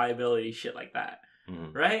functionality and reliability, shit like that?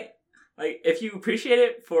 Mm. Right? Like, if you appreciate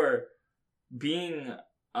it for being,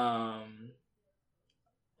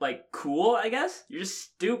 like, cool, I guess, you're just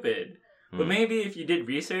stupid. Mm. But maybe if you did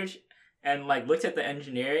research and, like, looked at the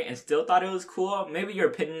engineering and still thought it was cool, maybe your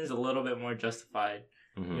opinion is a little bit more justified,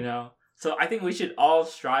 you know? So I think we should all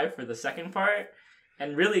strive for the second part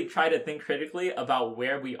and really try to think critically about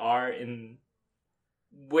where we are in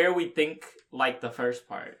where we think like the first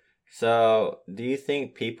part. So, do you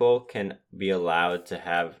think people can be allowed to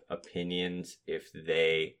have opinions if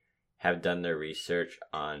they have done their research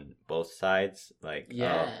on both sides? Like,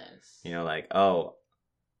 yes. You know, like, oh,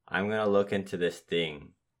 I'm going to look into this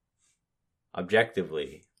thing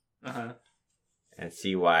objectively and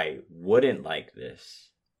see why I wouldn't like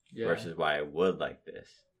this versus why I would like this.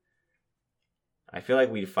 I feel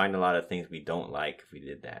like we'd find a lot of things we don't like if we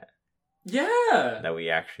did that. Yeah. That we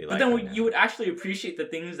actually like. But then you would actually appreciate the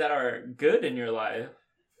things that are good in your life.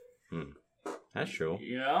 That's true.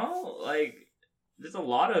 You know? Like, there's a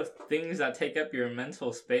lot of things that take up your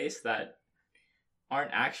mental space that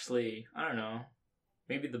aren't actually, I don't know,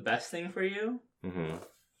 maybe the best thing for you. Mm-hmm.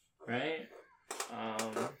 Right?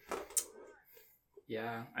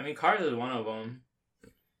 Yeah. I mean, cars is one of them.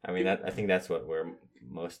 I mean, I think that's what we're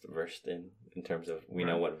most versed in terms of we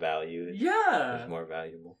know what value is more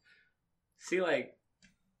valuable. See, like,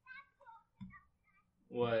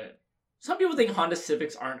 what? Some people think Honda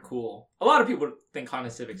Civics aren't cool. A lot of people think Honda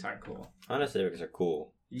Civics aren't cool. Honda Civics are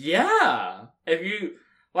cool. Yeah. If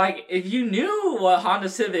you knew what Honda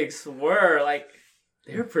Civics were, like,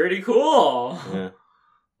 they're pretty cool. Yeah.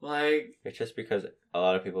 Like, it's just because a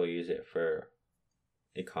lot of people use it for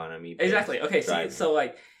economy. Exactly. Okay, see, so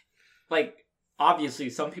like obviously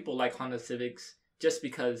some people like Honda Civics just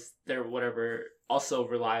because they're whatever also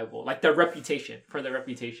reliable, like their reputation,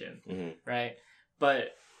 right?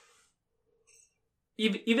 But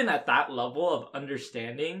even at that level of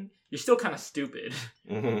understanding, you're still kind of stupid,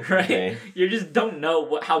 right? Okay. You just don't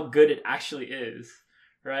know how good it actually is,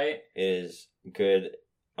 right? It is good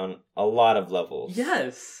on a lot of levels.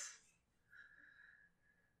 Yes.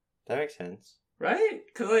 That makes sense. Right?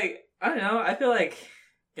 Because, like, I don't know, I feel like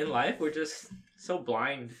in life we're just so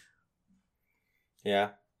blind.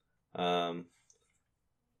 Yeah.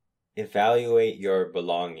 Evaluate your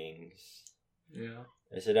belongings. Yeah.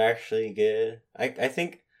 Is it actually good? I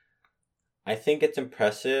think it's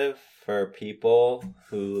impressive for people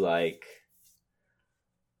who, like,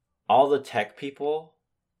 all the tech people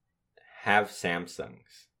have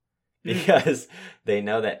Samsungs because they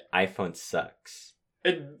know that iPhone sucks.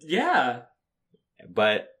 Yeah.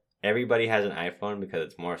 But everybody has an iPhone because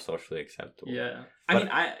it's more socially acceptable. Yeah.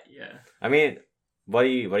 I mean, what do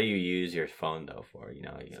you use your phone though for? You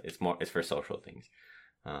know, it's for social things.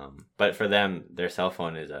 But for them, their cell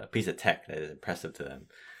phone is a piece of tech that is impressive to them.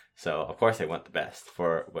 So of course they want the best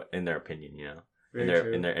in their opinion,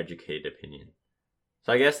 in their educated opinion.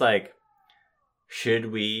 So I guess like,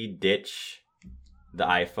 should we ditch the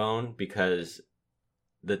iPhone because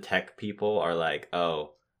the tech people are like,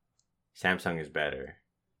 oh, Samsung is better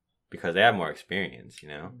because they have more experience,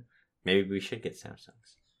 Maybe we should get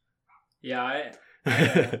Samsungs. Yeah,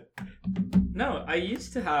 no, I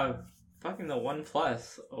used to have fucking the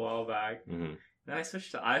OnePlus a while back. Mm-hmm. Then I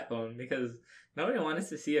switched to iPhone because nobody wanted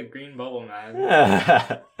to see a green bubble, man.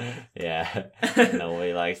 Yeah,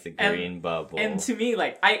 nobody likes the green bubble. And to me,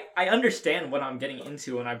 like, I understand what I'm getting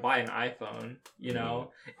into when I buy an iPhone,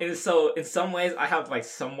 And so in some ways I have like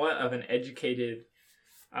somewhat of an educated,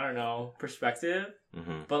 I don't know, perspective.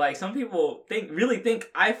 Mm-hmm. But like some people really think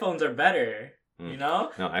iPhones are better,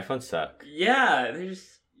 No, iPhones suck. Yeah, they're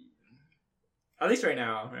just, at least right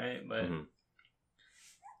now, right? But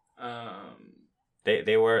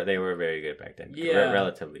They were very good back then. Yeah.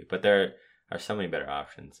 Relatively. But there are so many better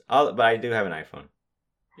options. But I do have an iPhone.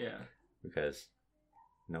 Yeah. Because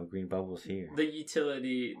no green bubbles here. The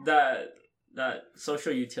utility, that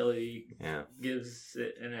social utility gives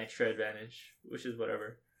it an extra advantage, which is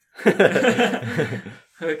whatever.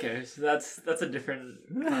 Okay, so that's a different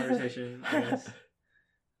conversation, I guess.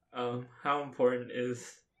 How important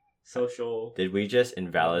is social... Did we just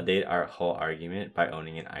invalidate our whole argument by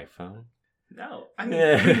owning an iPhone? No. I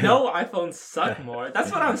mean, we know iPhones suck more.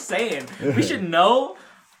 That's what I'm saying. We should know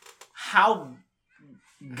how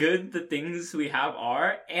good the things we have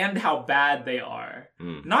are and how bad they are.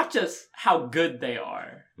 Not just how good they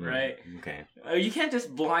are, right? Okay. You can't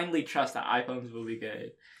just blindly trust that iPhones will be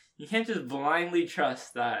good. You can't just blindly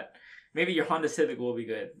trust that maybe your Honda Civic will be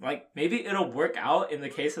good. Like, maybe it'll work out in the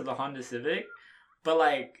case of the Honda Civic, but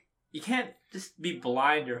like, you can't just be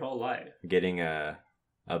blind your whole life. Getting a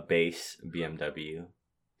base BMW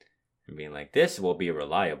and being like, this will be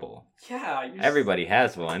reliable. Yeah. Everybody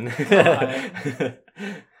has one.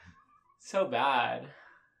 So bad.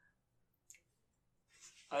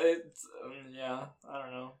 It's, yeah, I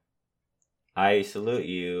don't know. I salute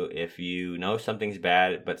you if you know something's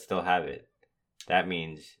bad but still have it. That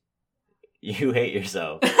means you hate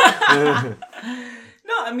yourself. No,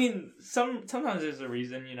 I mean, sometimes there's a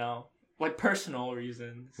reason, like personal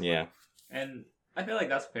reasons. Yeah. And I feel like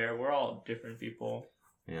that's fair. We're all different people.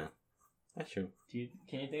 Yeah, that's true.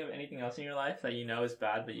 Can you think of anything else in your life that you know is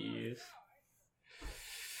bad that you use?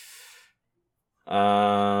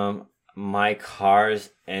 My car's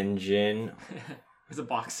engine. It's a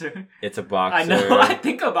Boxer. It's a Boxer. I know. I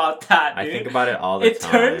think about that, dude. I think about it all the time. It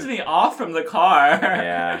turns me off from the car.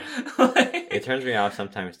 Yeah. It turns me off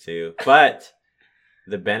sometimes too. But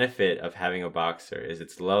the benefit of having a Boxer is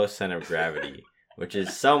its low center of gravity, which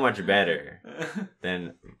is so much better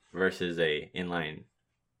than versus a inline.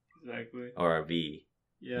 Exactly. Or a V.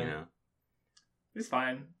 Yeah. It's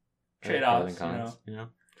fine. Trade-offs, cons,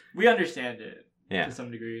 We understand it. Yeah. To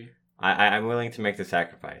some degree. I'm willing to make the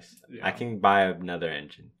sacrifice. Yeah. I can buy another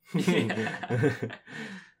engine.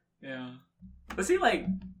 Yeah. But see, like,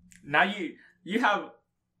 now you have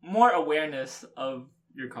more awareness of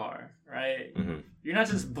your car, right? Mm-hmm. You're not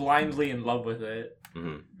just blindly in love with it,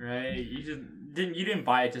 mm-hmm. right? You didn't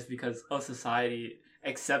buy it just because society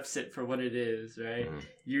accepts it for what it is, right? Mm-hmm.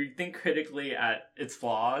 You think critically at its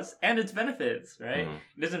flaws and its benefits, right? Mm-hmm.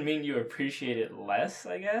 It doesn't mean you appreciate it less,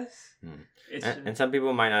 I guess. Mm-hmm. And some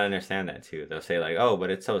people might not understand that too. They'll say like, "Oh, but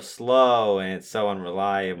it's so slow and it's so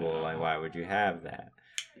unreliable. Like, why would you have that?"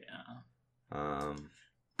 Yeah.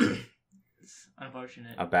 It's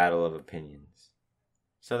unfortunate. A battle of opinions.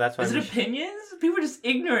 So that's why. Is it opinions? People are just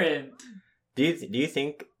ignorant. Do you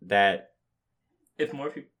think that if more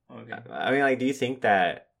people? Okay. I mean, like, do you think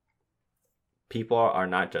that people are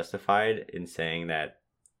not justified in saying that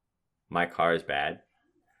my car is bad?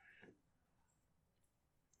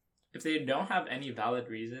 If they don't have any valid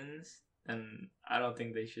reasons, then I don't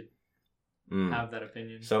think they should have that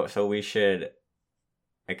opinion. So we should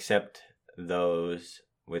accept those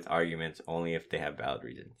with arguments only if they have valid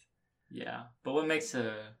reasons. Yeah. But what makes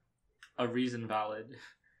a reason valid?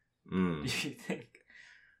 Do you think?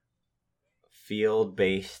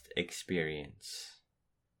 Field-based experience.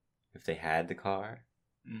 If they had the car.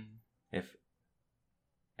 If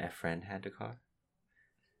a friend had the car.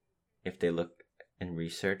 If they look and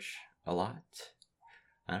research a lot.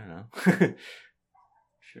 I don't know.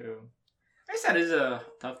 True. I guess that is a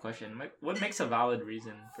tough question. What makes a valid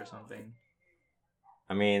reason for something?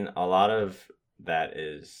 I mean, a lot of that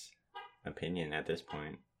is opinion at this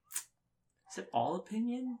point. Is it all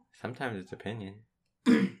opinion? Sometimes it's opinion.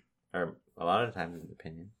 Or a lot of times it's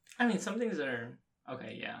opinion. I mean, some things are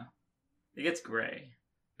Okay, yeah. It gets gray.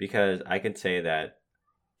 Because I could say that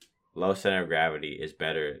low center of gravity is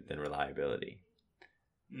better than reliability.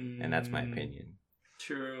 And that's my opinion.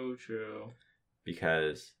 True.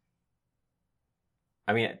 Because,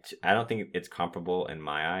 I mean, I don't think it's comparable in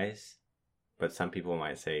my eyes, but some people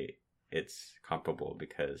might say it's comparable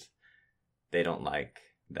because they don't like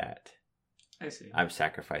that. I see. I'm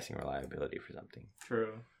sacrificing reliability for something.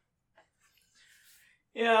 True.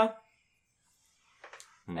 Yeah.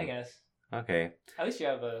 I guess. Okay. At least you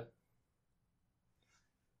have a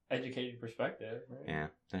educated perspective, right? Yeah,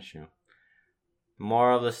 that's true.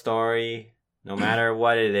 Moral of the story, no matter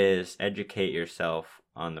what it is, educate yourself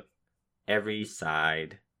on every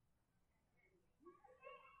side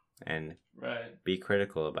and be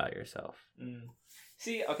critical about yourself.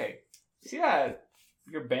 See that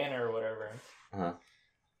your banner or whatever.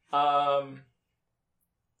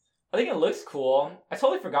 I think it looks cool. I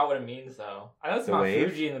totally forgot what it means though. I know it's Mount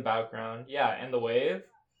Fuji in the background. Yeah, and the wave.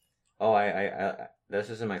 Oh, I this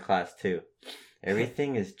is in my class too.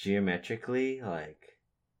 Everything is geometrically like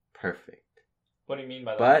perfect. What do you mean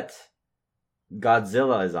by that? But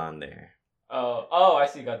Godzilla is on there. Oh, I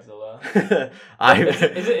see Godzilla.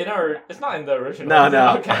 Is it in our? It's not in the original.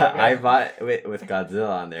 No. Okay. I bought it with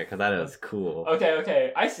Godzilla on there because I thought it was cool.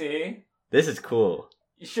 Okay. I see. This is cool.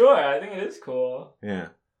 Sure, I think it is cool. Yeah.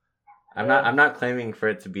 I'm not claiming for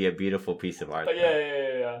it to be a beautiful piece of art.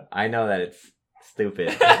 Yeah. I know that it's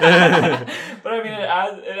stupid. But I mean,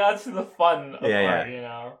 it adds to the fun of art, you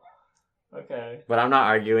know. Okay. But I'm not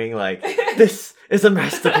arguing like this is a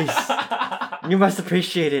masterpiece. You must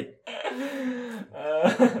appreciate it.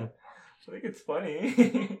 I think it's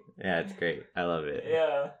funny. Yeah, it's great. I love it.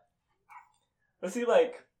 Yeah. But see,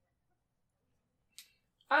 like,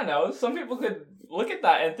 I don't know. Some people could look at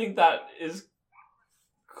that and think that is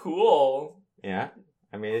cool. Yeah,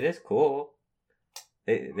 I mean it is cool.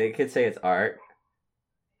 They could say it's art.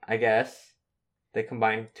 I guess they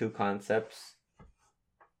combined two concepts,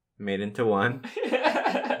 made into one.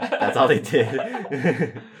 That's all they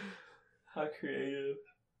did. How creative.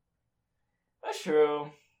 That's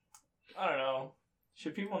true. I don't know.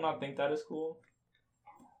 Should people not think that is cool?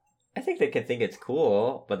 I think they can think it's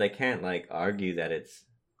cool, but they can't like argue that it's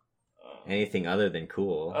anything other than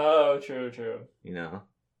cool. Oh, true. You know?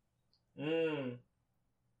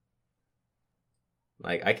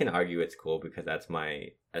 Like, I can argue it's cool because that's my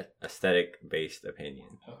aesthetic-based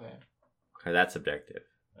opinion. Okay. Because that's subjective.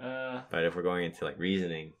 But if we're going into, like,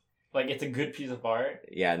 reasoning... Like, it's a good piece of art?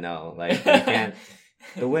 Yeah, no. Like, you can't...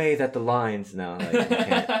 the way that the lines... No, like, you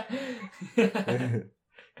can't...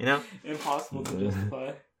 you know? Impossible to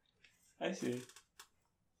justify. I see.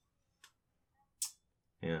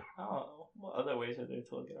 Yeah. Oh, what other ways are there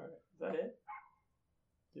to look at art? Is that it?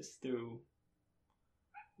 Just through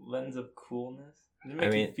lens of coolness? Does it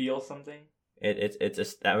make you feel something?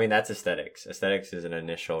 I mean, that's aesthetics. Aesthetics is an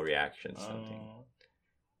initial reaction to something.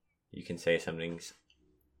 You can say something's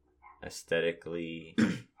aesthetically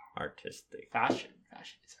artistic. Fashion is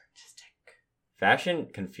artistic. Fashion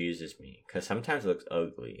confuses me because sometimes it looks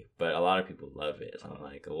ugly, but a lot of people love it. So I'm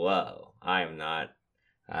like, whoa, I don't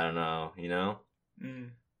know, you know?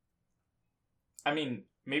 I mean,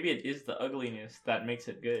 maybe it is the ugliness that makes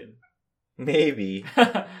it good. Maybe.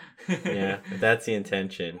 Yeah, if that's the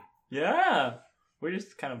intention. Yeah. We're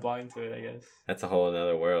just kind of blind to it, I guess. That's a whole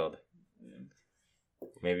other world.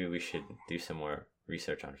 Maybe we should do some more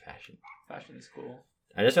research on fashion. Fashion is cool.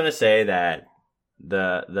 I just want to say that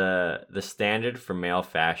the standard for male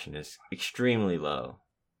fashion is extremely low.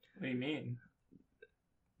 What do you mean?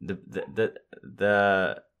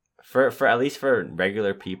 For at least for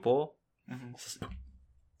regular people,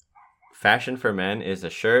 fashion for men is a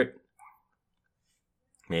shirt,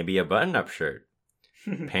 maybe a button-up shirt,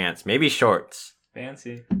 pants, maybe shorts,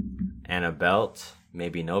 fancy, and a belt,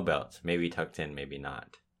 maybe no belt, maybe tucked in, maybe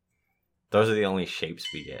not. Those are the only shapes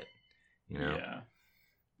we get, you know. Yeah,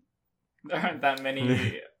 there aren't that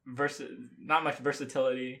many not much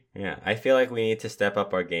versatility. Yeah, I feel like we need to step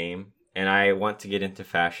up our game, and I want to get into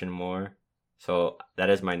fashion more. So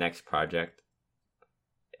that is my next project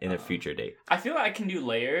in a future date. I feel like I can do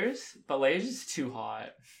layers, but layers is too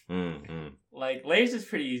hot. Like, layers is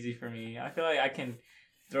pretty easy for me. I feel like I can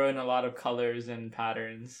throw in a lot of colors and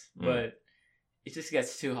patterns, but it just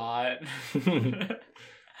gets too hot.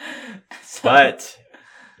 But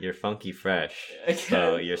you're funky fresh,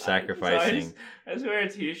 so you're sacrificing. So I just wear a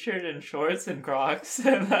t-shirt and shorts and Crocs,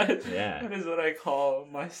 and that is what I call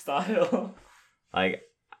my style. Like,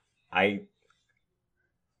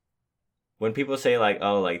 when people say like,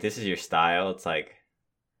 oh, like this is your style, it's like,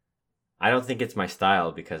 I don't think it's my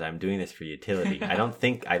style because I'm doing this for utility. I don't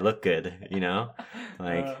think I look good, you know?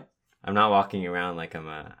 Like, I'm not walking around like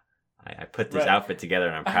I put this outfit together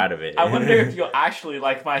and I'm proud of it. I wonder if you'll actually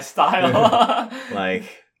like my style. Like,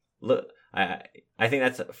 look, I think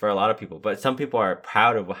that's for a lot of people, but some people are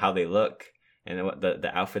proud of how they look and what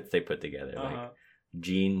the outfits they put together, like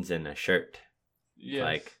jeans and a shirt. Yes.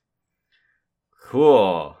 Like,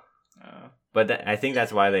 cool. But I think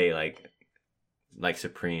that's why they like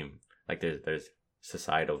Supreme. Like there's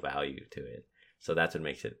societal value to it, so that's what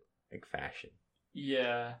makes it like fashion.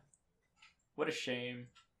 Yeah, what a shame.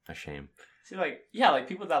 A shame. See, like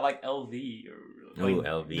people that like LV or like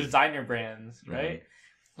LV designer brands, right?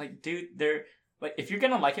 Mm-hmm. Like, dude, they're like, if you're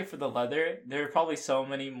gonna like it for the leather, there are probably so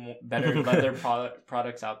many better leather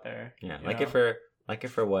products out there. Yeah, like it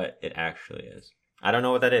for what it actually is. I don't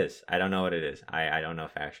know what that is. I don't know what it is. I don't know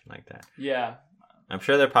fashion like that. Yeah, I'm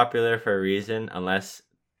sure they're popular for a reason, unless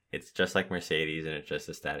it's just like Mercedes and it's just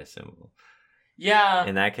a status symbol. Yeah.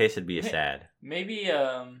 In that case, it'd be sad. Maybe,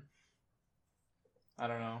 I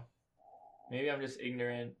don't know. Maybe I'm just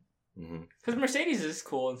ignorant. Because Mercedes is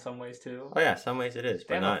cool in some ways, too. Oh, yeah. Some ways it is.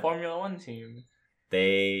 They have a Formula 1 team.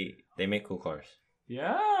 They make cool cars.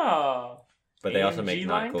 Yeah. But they also make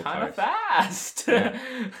not cool kind cars. Of fast.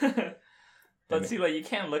 Yeah. But see, like, you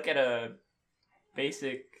can't look at a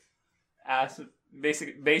basic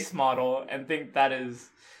base model and think that is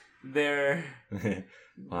their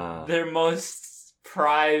wow. Their most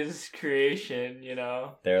prized creation, you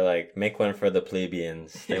know. They're like, make one for the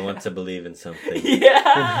plebeians. They want to believe in something.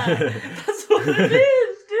 Yeah, that's what it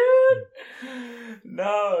is, dude.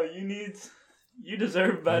 No, you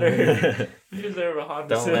deserve better. You deserve a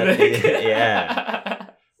Honda Civic.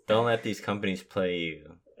 Don't let these companies play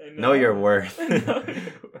you. Know your worth.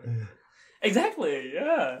 Exactly.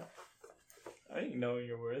 Yeah. I think knowing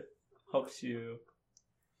your worth helps you.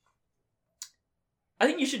 I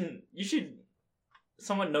think you should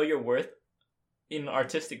somewhat know your worth in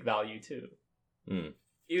artistic value too.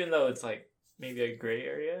 Even though it's like maybe a gray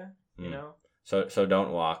area, you know? So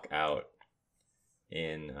don't walk out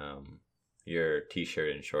in your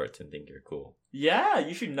t-shirt and shorts and think you're cool. Yeah,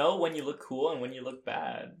 you should know when you look cool and when you look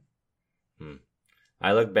bad.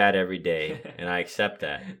 I look bad every day and I accept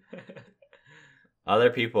that. Other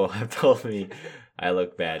people have told me I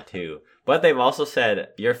look bad too. But they've also said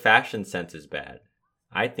your fashion sense is bad.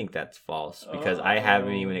 I think that's false because I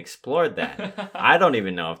haven't even explored that. I don't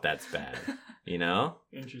even know if that's bad. You know?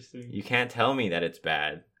 Interesting. You can't tell me that it's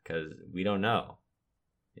bad because we don't know.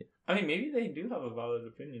 I mean, maybe they do have a valid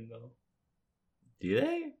opinion though. Do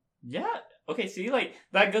they? Yeah. Okay, see, like,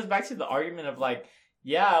 that goes back to the argument of like,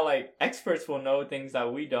 yeah, like, experts will know things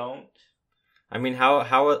that we don't. I mean, how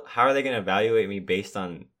are they going to evaluate me based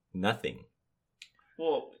on nothing?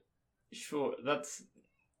 Well, sure, that's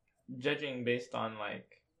judging based on,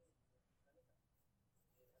 like,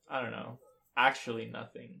 I don't know, actually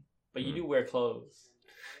nothing. But you do wear clothes.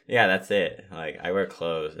 Yeah, that's it. Like, I wear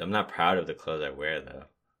clothes. I'm not proud of the clothes I wear, though.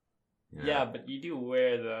 You know? Yeah, but you do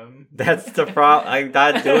wear them. That's the problem. I'm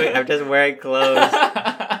not doing. I'm just wearing clothes.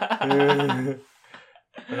 I'm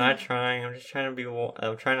not trying. I'm just trying to be.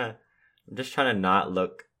 I'm just trying to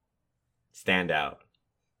not stand out.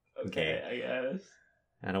 Okay, I guess.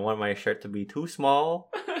 I don't want my shirt to be too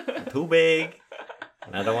small, too big,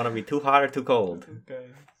 and I don't want to be too hot or too cold. Okay,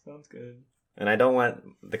 sounds good. And I don't want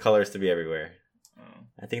the colors to be everywhere. Oh.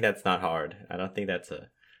 I think that's not hard. I don't think that's a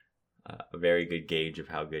very good gauge of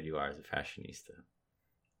how good you are as a fashionista.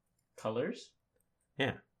 Colors?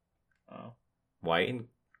 Yeah. Oh. White and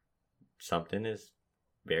something is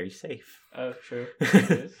very safe. Oh, true.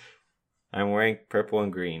 It is. I'm wearing purple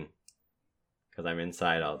and green because I'm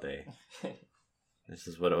inside all day. This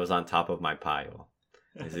is what it was on top of my pile.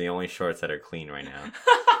 These are the only shorts that are clean right now.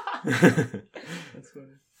 That's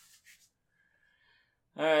funny.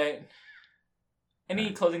 All right.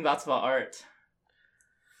 Any closing thoughts about art?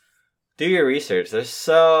 Do your research. There's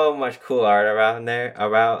so much cool art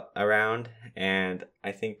around, and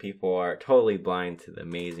I think people are totally blind to the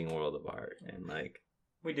amazing world of art. And like,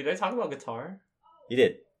 wait, did I talk about guitar? You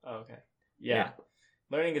did. Oh, okay. Yeah.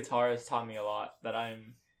 Learning guitar has taught me a lot. That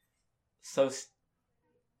I'm so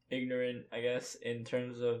ignorant, I guess, in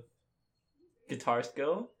terms of guitar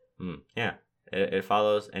skill. Yeah, it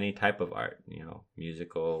follows any type of art. You know,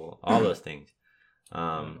 musical, all those things.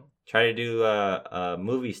 Try to do a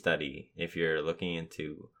movie study if you're looking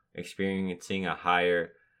into experiencing a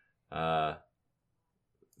higher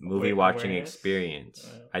movie watching experience.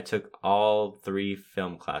 I took all 3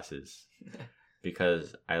 film classes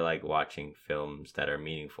because I like watching films that are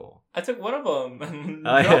meaningful. I took one of them and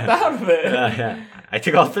dropped out of it. Yeah. I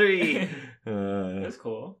took all 3. That's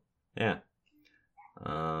cool. Yeah.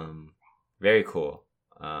 Very cool.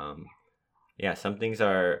 Yeah, some things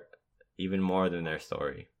are even more than their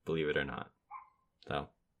story, believe it or not. So,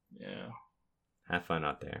 yeah. Have fun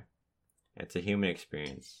out there. It's a human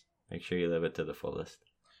experience. Make sure you live it to the fullest.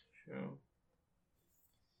 True.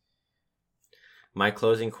 My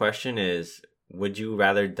closing question is, would you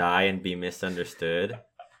rather die and be misunderstood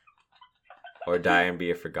or die and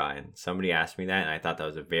be forgotten? Somebody asked me that, and I thought that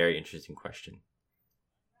was a very interesting question.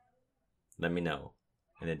 Let me know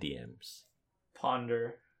in the DMs.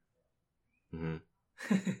 Ponder. Mm-hmm.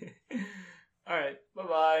 All right.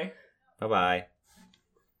 Bye-bye. Bye-bye.